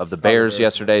the Bears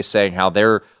yesterday, saying how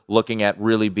they're looking at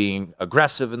really being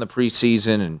aggressive in the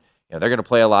preseason, and you know they're going to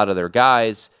play a lot of their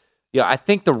guys. You know, I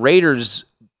think the Raiders'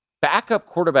 backup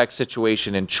quarterback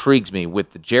situation intrigues me with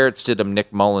the Jarrett Stidham,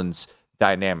 Nick Mullins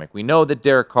dynamic. We know that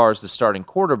Derek Carr is the starting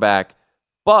quarterback,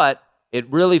 but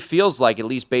it really feels like, at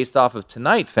least based off of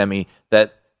tonight, Femi,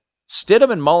 that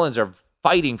Stidham and Mullins are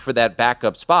fighting for that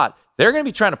backup spot. They're going to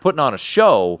be trying to put on a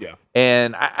show,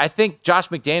 and I think Josh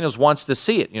McDaniels wants to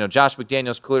see it. You know, Josh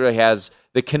McDaniels clearly has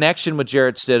the connection with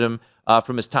Jarrett Stidham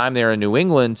from his time there in New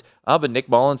England, but Nick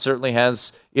Mullins certainly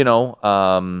has, you know,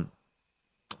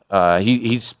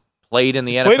 he's played in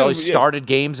the NFL. He started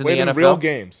games in the NFL. Real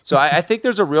games. So I think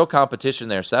there's a real competition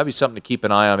there. So that'd be something to keep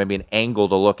an eye on, maybe an angle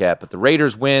to look at. But the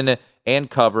Raiders win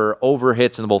and cover, over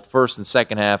hits in both first and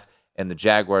second half, and the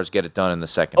Jaguars get it done in the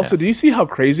second half. Also, do you see how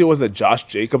crazy it was that Josh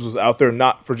Jacobs was out there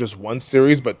not for just one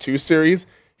series, but 2 series?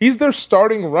 He's their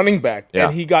starting running back,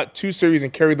 and he got 2 series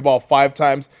and carried the ball 5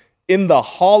 times in the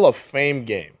Hall of Fame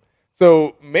game.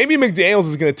 So maybe McDaniels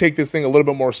is going to take this thing a little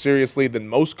bit more seriously than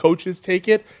most coaches take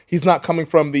it. He's not coming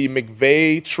from the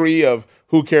McVay tree of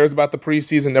who cares about the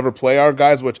preseason, never play our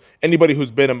guys, which anybody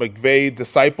who's been a McVay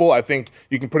disciple, I think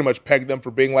you can pretty much peg them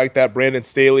for being like that. Brandon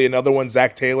Staley, another one.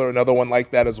 Zach Taylor, another one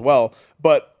like that as well.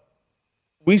 But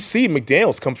we see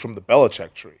McDaniels comes from the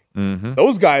Belichick tree. Mm-hmm.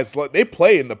 Those guys, they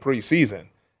play in the preseason.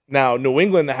 Now, New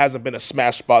England hasn't been a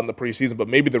smash spot in the preseason, but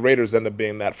maybe the Raiders end up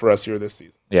being that for us here this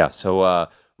season. Yeah, so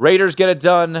Raiders get it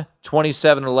done,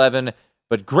 27-11.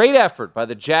 But great effort by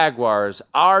the Jaguars,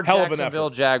 our Jacksonville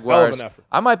Jaguars. Hell of an effort.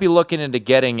 I might be looking into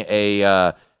getting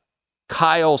a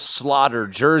Kyle Slaughter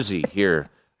jersey here.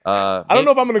 I don't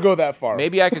know if I'm going to go that far.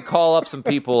 Maybe I could call up some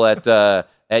people at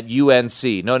UNC.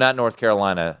 No, not North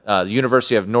Carolina. The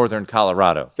University of Northern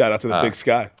Colorado. Shout out to the Big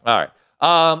Sky. All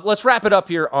right. Let's wrap it up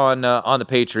here on the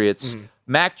Patriots.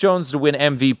 Mac Jones to win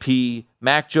MVP.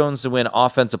 Mac Jones to win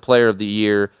Offensive Player of the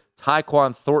Year.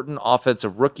 Tyquan Thornton,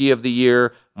 Offensive Rookie of the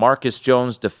Year, Marcus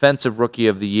Jones, Defensive Rookie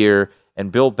of the Year,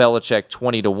 and Bill Belichick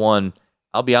 20-1.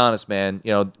 I'll be honest, man.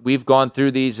 We've gone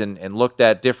through these and looked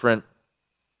at different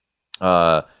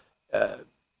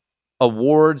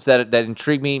awards that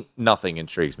intrigue me. Nothing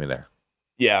intrigues me there.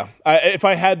 Yeah. If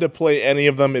I had to play any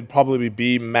of them, it'd probably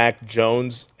be Mac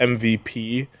Jones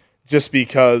MVP, just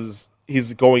because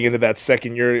he's going into that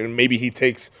second year and maybe he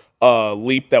takes a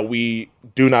leap that we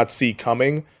do not see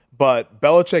coming. But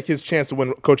Belichick, his chance to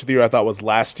win Coach of the Year, I thought, was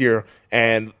last year.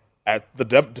 And at the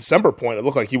December point, it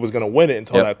looked like he was going to win it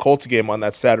until that Colts game on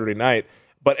that Saturday night.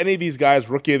 But any of these guys,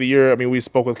 Rookie of the Year, I mean, we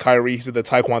spoke with Kyrie. He said that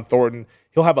Tyquan Thornton,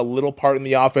 he'll have a little part in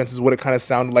the offense, is what it kind of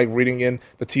sounded like reading in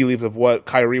the tea leaves of what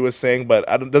Kyrie was saying. But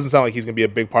it doesn't sound like he's going to be a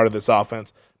big part of this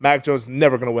offense. Mac Jones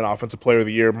never going to win Offensive Player of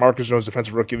the Year. Marcus Jones,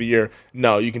 Defensive Rookie of the Year.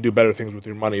 No, you can do better things with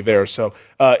your money there. So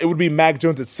it would be Mac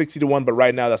Jones at 60-1, but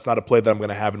right now that's not a play that I'm going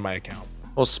to have in my account.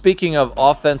 Well, speaking of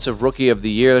Offensive Rookie of the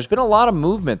Year, there's been a lot of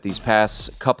movement these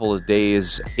past couple of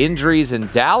days. Injuries in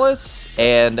Dallas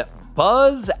and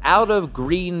buzz out of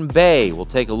Green Bay. We'll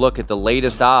take a look at the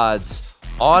latest odds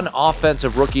on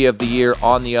Offensive Rookie of the Year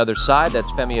on the other side.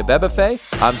 That's Femi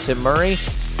Abebefe. I'm Tim Murray.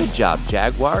 Good job,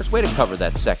 Jaguars. Way to cover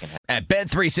that second half. At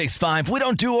Bet365, we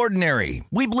don't do ordinary.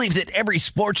 We believe that every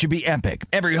sport should be epic.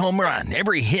 Every home run,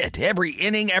 every hit, every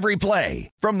inning, every play.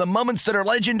 From the moments that are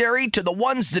legendary to the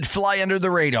ones that fly under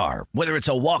the radar. Whether it's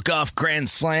a walk-off grand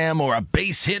slam or a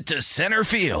base hit to center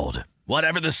field.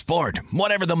 Whatever the sport,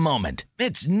 whatever the moment,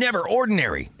 it's never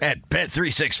ordinary at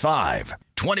Bet365.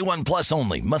 21 plus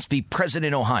only. Must be present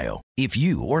in Ohio. If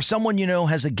you or someone you know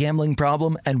has a gambling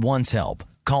problem and wants help,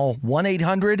 call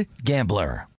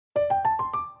 1-800-GAMBLER.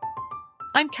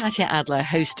 I'm Katya Adler,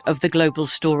 host of The Global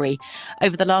Story.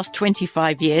 Over the last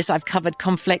 25 years, I've covered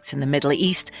conflicts in the Middle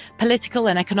East, political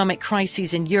and economic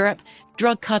crises in Europe,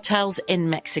 drug cartels in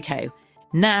Mexico.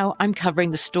 Now I'm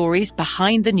covering the stories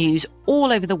behind the news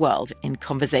all over the world in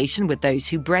conversation with those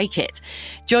who break it.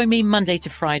 Join me Monday to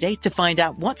Friday to find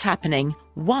out what's happening,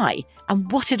 why,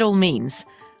 and what it all means.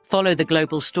 Follow The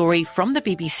Global Story from the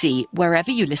BBC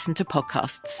wherever you listen to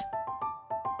podcasts.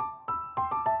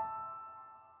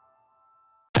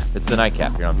 It's the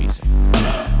Nightcap here on VSiN.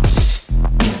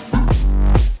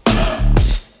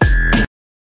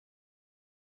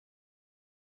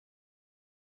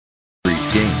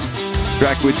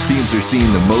 Track which teams are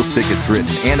seeing the most tickets written,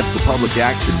 and if the public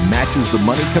action matches the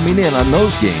money coming in on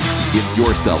those games to give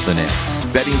yourself an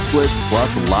edge. Betting splits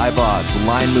plus live odds,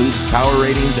 line moves, power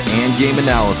ratings, and game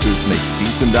analysis makes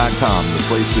VSiN.com the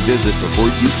place to visit before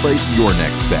you place your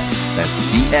next bet. That's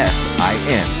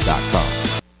VSIN.com.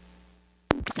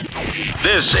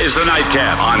 This is the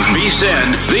Nightcap on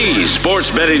VSiN, the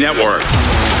Sports Betting Network.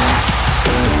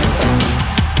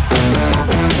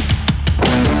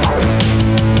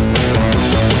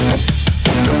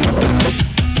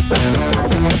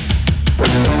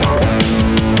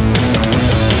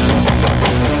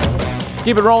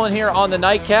 Keep it rolling here on the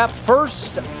Nightcap.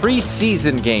 First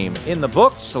preseason game in the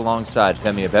books alongside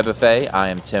Femi Abebefe. I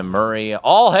am Tim Murray.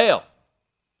 All hail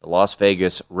the Las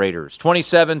Vegas Raiders.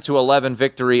 27-11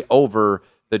 victory over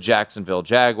the Jacksonville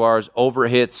Jaguars. Over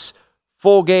hits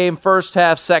full game, first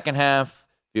half, second half.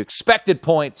 You expected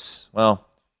points. Well,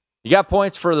 you got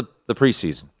points for the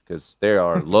preseason because there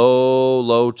are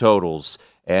low totals.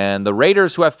 And the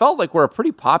Raiders, who I felt like were a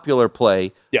pretty popular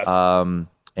play. Yes.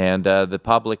 And the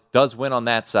public does win on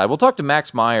that side. We'll talk to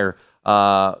Max Meyer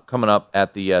coming up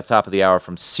at the top of the hour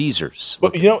from Caesars.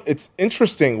 But, it's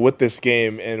interesting with this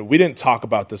game, and we didn't talk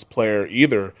about this player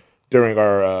either during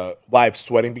our live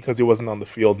sweating because he wasn't on the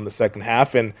field in the second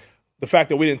half. And the fact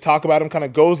that we didn't talk about him kind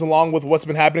of goes along with what's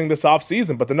been happening this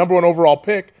offseason. But the number one overall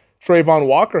pick, Trayvon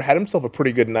Walker, had himself a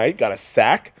pretty good night, got a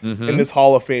sack in this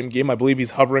Hall of Fame game. I believe he's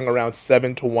hovering around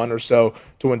 7-1 or so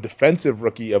to win Defensive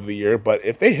Rookie of the Year. But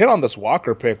if they hit on this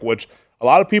Walker pick, which a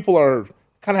lot of people are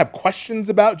kind of have questions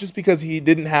about just because he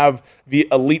didn't have the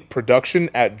elite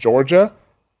production at Georgia,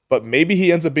 but maybe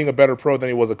he ends up being a better pro than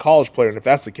he was a college player. And if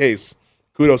that's the case,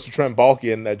 kudos to Trent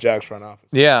Baalke and that Jags front office.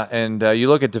 Yeah, and you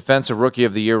look at Defensive Rookie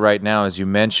of the Year right now, as you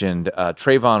mentioned,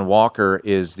 Trayvon Walker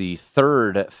is the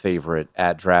third favorite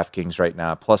at DraftKings right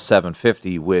now, plus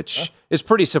 750, which is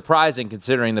pretty surprising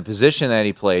considering the position that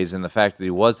he plays and the fact that he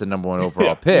was the number one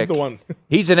overall pick. He's the one.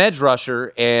 He's an edge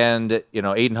rusher, and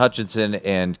Aiden Hutchinson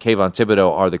and Kayvon Thibodeau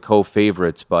are the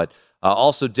co-favorites, but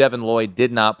also Devin Lloyd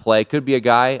did not play. Could be a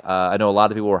guy. I know a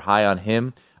lot of people were high on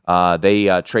him.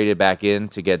 They traded back in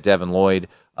to get Devin Lloyd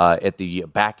at the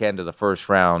back end of the first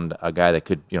round, a guy that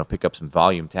could pick up some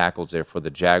volume tackles there for the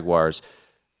Jaguars.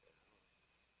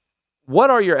 What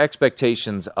are your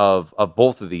expectations of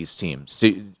both of these teams?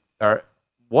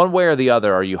 one way or the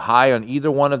other, are you high on either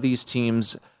one of these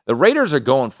teams? The Raiders are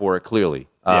going for it, clearly.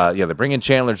 They bring in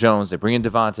Chandler Jones. They bring in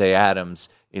Devontae Adams.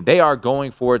 They are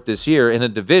going for it this year in a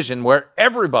division where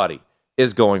everybody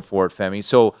is going for it, Femi.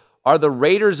 So are the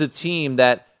Raiders a team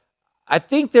that I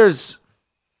think there's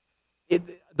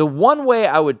the one way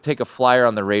I would take a flyer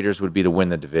on the Raiders would be to win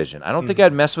the division. I don't think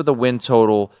I'd mess with the win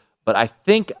total, but I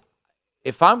think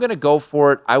if I'm going to go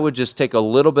for it, I would just take a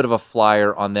little bit of a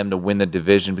flyer on them to win the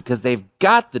division because they've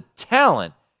got the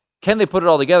talent. Can they put it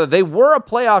all together? They were a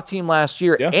playoff team last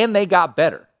year, and they got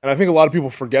better. And I think a lot of people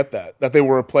forget that they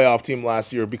were a playoff team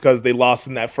last year because they lost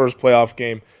in that first playoff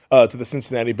game to the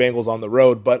Cincinnati Bengals on the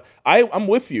road. But I'm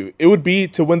with you. It would be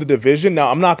to win the division. Now,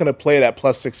 I'm not going to play it at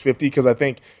plus 650 because I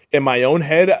think in my own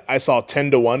head, I saw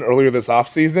 10-1 earlier this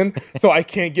offseason. So I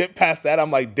can't get past that. I'm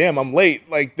like, damn, I'm late.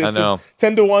 Like this is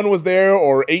 10-1 was there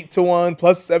or 8-1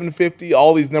 plus 750,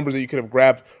 all these numbers that you could have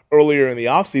grabbed earlier in the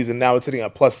offseason. Now it's sitting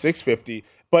at plus 650.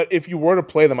 But if you were to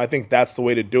play them, I think that's the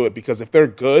way to do it because if they're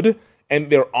good and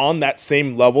they're on that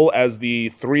same level as the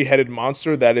three-headed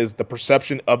monster that is the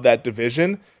perception of that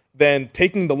division, then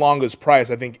taking the longest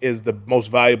price, I think, is the most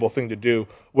valuable thing to do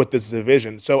with this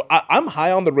division. So I'm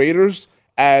high on the Raiders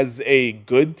as a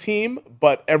good team,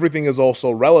 but everything is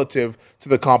also relative to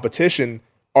the competition.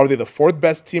 Are they the fourth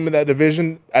best team in that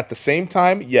division at the same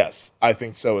time? Yes, I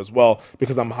think so as well,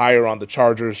 because I'm higher on the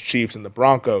Chargers, Chiefs, and the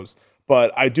Broncos.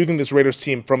 But I do think this Raiders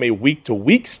team, from a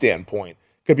week-to-week standpoint,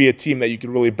 could be a team that you could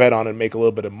really bet on and make a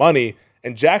little bit of money.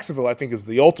 And Jacksonville, I think, is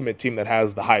the ultimate team that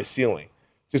has the high ceiling,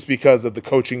 just because of the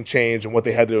coaching change and what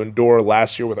they had to endure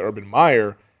last year with Urban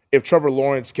Meyer. If Trevor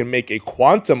Lawrence can make a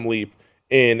quantum leap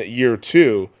in year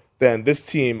 2, then this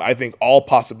team, I think all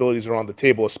possibilities are on the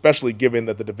table, especially given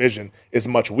that the division is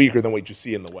much weaker than what you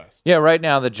see in the West. Yeah, right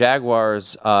now the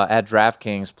Jaguars at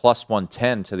DraftKings plus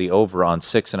 110 to the over on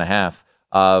 6.5.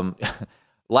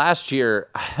 Last year,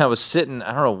 I was sitting,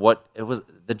 I don't know what, it was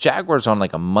the Jaguars on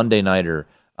like a Monday nighter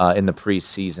in the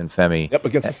preseason, Femi. Yep,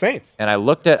 against the Saints. And I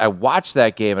watched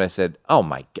that game and I said, oh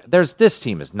my God, this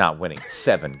team is not winning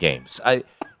 7 games. And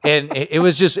it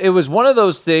was one of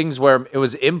those things where it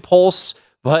was impulse,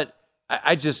 but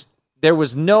there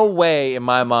was no way in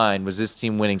my mind was this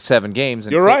team winning 7 games.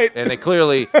 And You're right. And they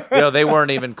clearly, they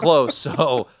weren't even close.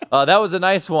 So that was a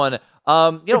nice one.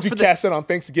 Did you cash in on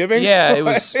Thanksgiving? Yeah, it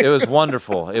was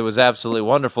wonderful. It was absolutely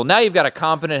wonderful. Now you've got a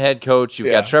competent head coach.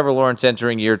 You've got Trevor Lawrence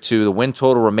entering year 2. The win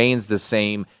total remains the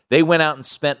same. They went out and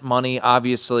spent money,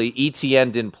 obviously.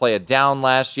 ETN didn't play it down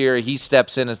last year. He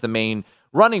steps in as the main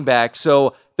running back.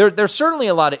 So there's certainly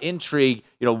a lot of intrigue.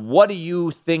 What do you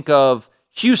think of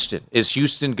Houston? Is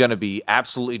Houston going to be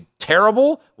absolutely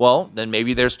terrible? Well, then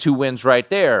maybe there's 2 wins right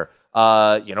there.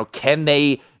 Can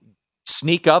they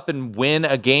sneak up and win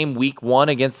a game week 1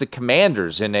 against the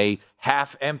Commanders in a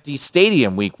half-empty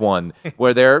stadium week 1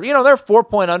 where they're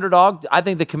 4-point underdog? I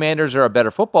think the Commanders are a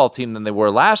better football team than they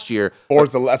were last year.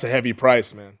 That's a heavy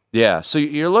price, man. Yeah, so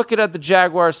you're looking at the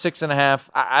Jaguars 6.5.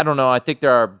 I don't know. I think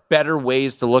there are better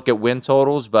ways to look at win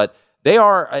totals, but they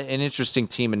are an interesting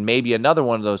team and maybe another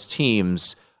one of those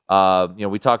teams.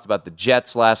 We talked about the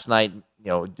Jets last night.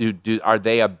 Are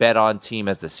they a bet-on team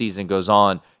as the season goes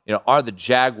on? Are the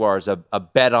Jaguars a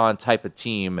bet-on type of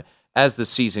team as the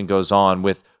season goes on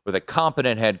with a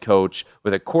competent head coach,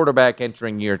 with a quarterback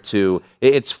entering year 2?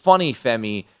 It's funny,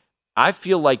 Femi. I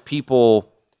feel like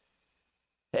people,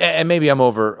 and maybe I'm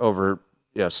over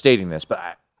stating this,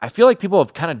 but I feel like people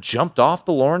have kind of jumped off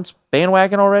the Lawrence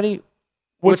bandwagon already,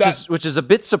 which is a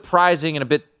bit surprising and a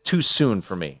bit too soon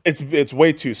for me. It's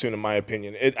way too soon in my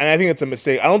opinion, and I think it's a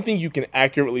mistake. I don't think you can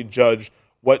accurately judge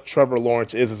what Trevor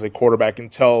Lawrence is as a quarterback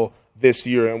until this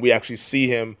year, and we actually see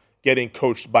him getting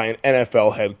coached by an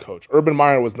NFL head coach. Urban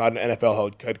Meyer was not an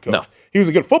NFL head coach. No. He was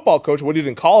a good football coach. What he did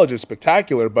in college is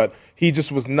spectacular, but he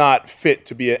just was not fit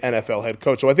to be an NFL head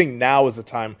coach. So I think now is the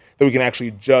time that we can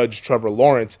actually judge Trevor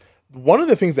Lawrence. One of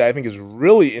the things that I think is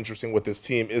really interesting with this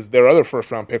team is their other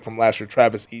first-round pick from last year,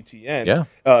 Travis Etienne.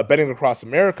 Yeah. Betting Across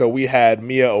America, we had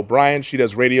Mia O'Brien. She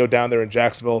does radio down there in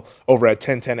Jacksonville over at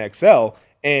 1010XL.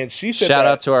 And she said shout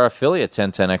out to our affiliate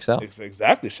 1010XL.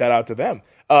 Exactly. Shout out to them.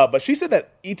 But she said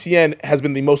that Etienne has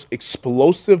been the most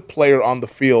explosive player on the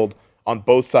field on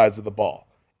both sides of the ball.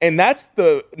 And that's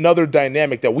another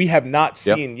dynamic that we have not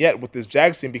seen yet with this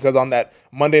Jags team, because on that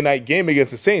Monday night game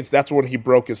against the Saints, that's when he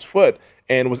broke his foot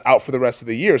and was out for the rest of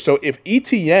the year. So if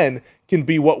Etienne can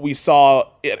be what we saw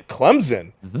at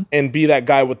Clemson and be that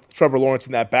guy with Trevor Lawrence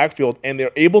in that backfield, and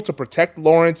they're able to protect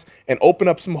Lawrence and open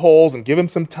up some holes and give him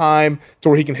some time to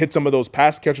where he can hit some of those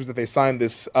pass catchers that they signed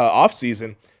this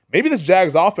offseason, maybe this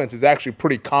Jags offense is actually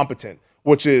pretty competent,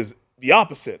 which is the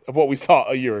opposite of what we saw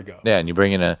a year ago. Yeah, and you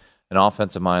bring in a an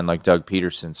offensive mind like Doug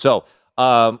Peterson. So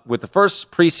with the first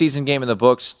preseason game in the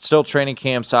books, still training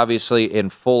camps obviously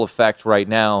in full effect right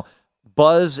now,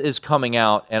 buzz is coming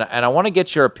out, and I want to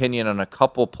get your opinion on a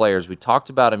couple players. We talked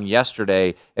about him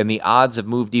yesterday, and the odds have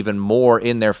moved even more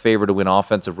in their favor to win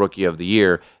Offensive Rookie of the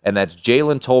Year, and that's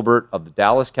Jalen Tolbert of the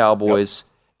Dallas Cowboys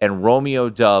and Romeo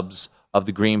Doubs of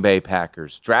the Green Bay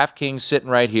Packers. DraftKings sitting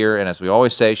right here, and as we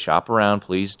always say, shop around.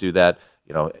 Please do that.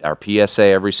 Our PSA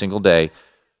every single day.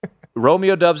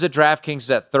 Romeo Doubs at DraftKings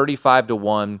is at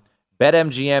 35-1.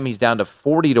 BetMGM, he's down to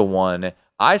 40-1.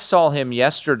 I saw him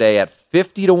yesterday at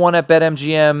 50-1 at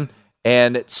BetMGM,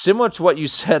 and similar to what you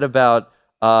said about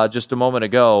just a moment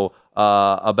ago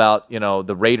about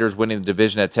the Raiders winning the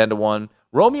division at 10-1.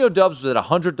 Romeo Doubs was at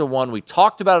 100-1. We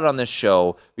talked about it on this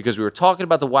show because we were talking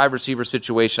about the wide receiver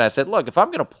situation. I said, look, if I'm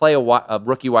going to play a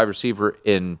rookie wide receiver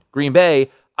in Green Bay,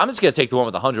 I'm just going to take the one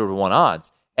with 100-1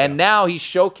 odds. And now he's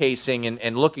showcasing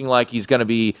and looking like he's going to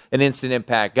be an instant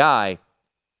impact guy.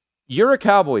 You're a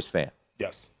Cowboys fan.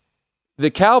 Yes. The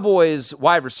Cowboys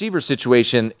wide receiver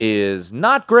situation is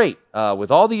not great with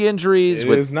all the injuries. It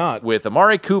is not. With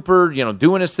Amari Cooper,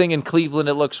 doing his thing in Cleveland,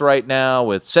 it looks right now.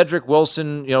 With Cedric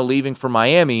Wilson, leaving for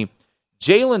Miami.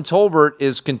 Jalen Tolbert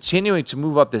is continuing to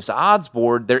move up this odds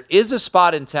board. There is a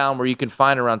spot in town where you can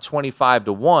find around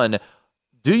 25-1.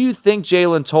 Do you think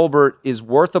Jalen Tolbert is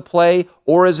worth a play,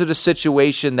 or is it a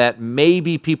situation that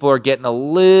maybe people are getting a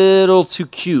little too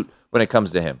cute when it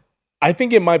comes to him? I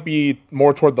think it might be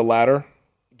more toward the latter,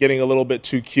 getting a little bit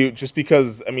too cute, just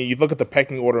because, you look at the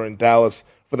pecking order in Dallas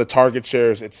for the target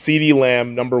shares. It's CeeDee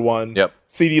Lamb, number 1. Yep.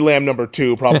 CeeDee Lamb, number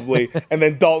 2, probably. And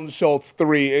then Dalton Schultz,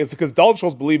 3. It's because Dalton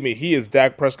Schultz, believe me, he is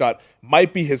Dak Prescott,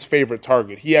 might be his favorite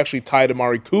target. He actually tied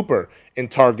Amari Cooper in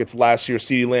targets last year.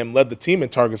 CeeDee Lamb led the team in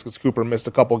targets because Cooper missed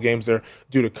a couple games there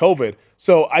due to COVID.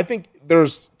 So I think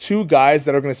there's two guys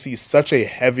that are going to see such a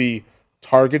heavy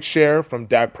target share from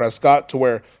Dak Prescott to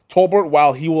where Tolbert,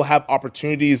 while he will have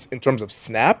opportunities in terms of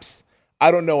snaps, I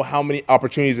don't know how many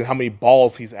opportunities and how many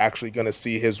balls he's actually going to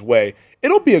see his way.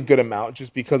 It'll be a good amount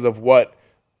just because of what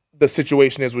the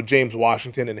situation is with James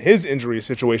Washington and his injury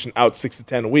situation out 6 to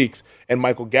 10 weeks. And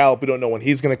Michael Gallup, we don't know when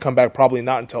he's going to come back, probably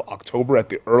not until October at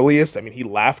the earliest. He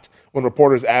laughed when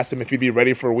reporters asked him if he'd be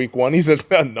ready for week 1. He said,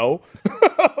 no.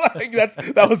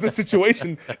 That was the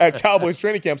situation at Cowboys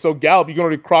training camp. So Gallup, you can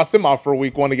already cross him off for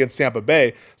week 1 against Tampa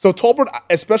Bay. So Tolbert,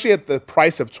 especially at the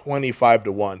price of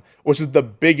 25-1, which is the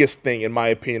biggest thing in my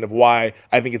opinion of why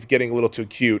I think it's getting a little too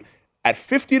cute. At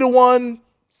 50-1,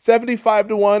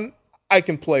 75-1, I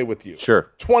can play with you.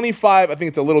 Sure. 25, I think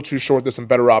it's a little too short. There's some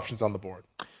better options on the board.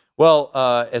 Well,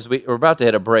 as we're about to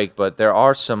hit a break, but there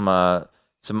are some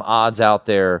odds out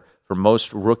there for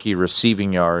most rookie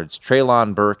receiving yards.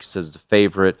 Treylon Burks is the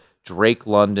favorite. Drake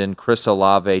London, Chris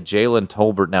Olave, Jalen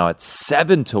Tolbert now at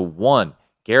 7-1.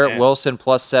 Garrett Wilson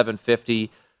plus 750.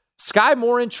 Sky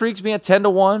Moore intrigues me at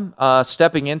 10-1.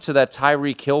 Stepping into that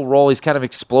Tyreek Hill role, he's kind of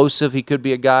explosive. He could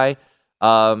be a guy.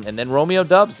 And then Romeo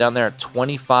Doubs down there at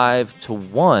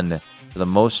 25-1 for the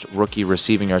most rookie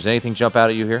receiving yards. Anything jump out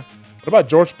at you here? What about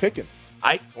George Pickens?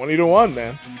 20-1,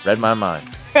 man. Read my mind.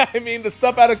 The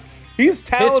stuff out of he's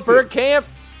talented. Pittsburgh camp,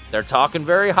 they're talking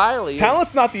very highly.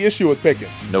 Talent's not the issue with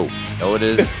Pickens. No, it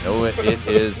is. No, it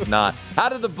is not. How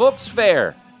did the books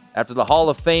fare after the Hall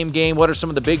of Fame game? What are some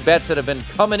of the big bets that have been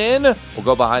coming in? We'll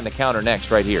go behind the counter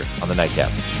next, right here on the Nightcap.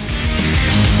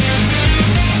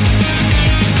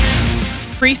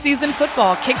 Preseason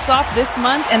football kicks off this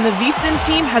month, and the VSiN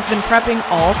team has been prepping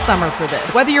all summer for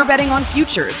this. Whether you're betting on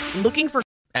futures, looking for...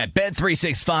 At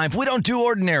Bet365, we don't do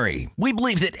ordinary. We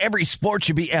believe that every sport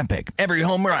should be epic. Every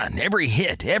home run, every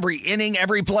hit, every inning,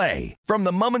 every play. From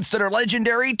the moments that are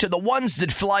legendary to the ones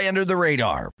that fly under the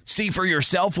radar. See for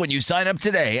yourself when you sign up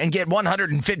today and get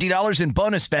 $150 in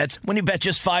bonus bets when you bet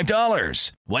just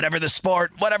 $5. Whatever the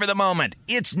sport, whatever the moment,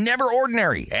 it's never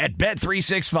ordinary at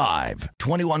Bet365.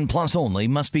 21 plus only.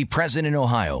 Must be present in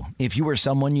Ohio. If you or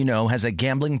someone you know has a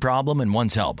gambling problem and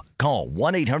wants help, call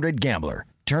 1-800-GAMBLER.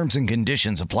 Terms and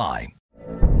conditions apply.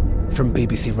 From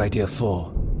BBC Radio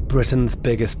 4, Britain's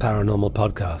biggest paranormal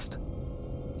podcast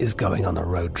is going on a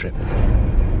road trip.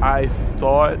 I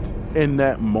thought in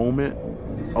that moment,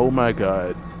 oh my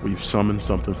God, we've summoned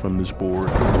something from this board.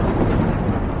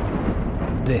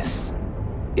 This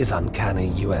is Uncanny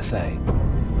USA.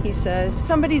 He says,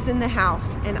 somebody's in the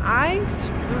house, and I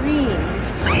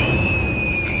screamed.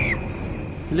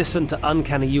 Listen to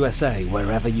Uncanny USA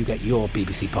wherever you get your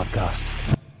BBC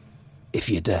podcasts, if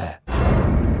you dare.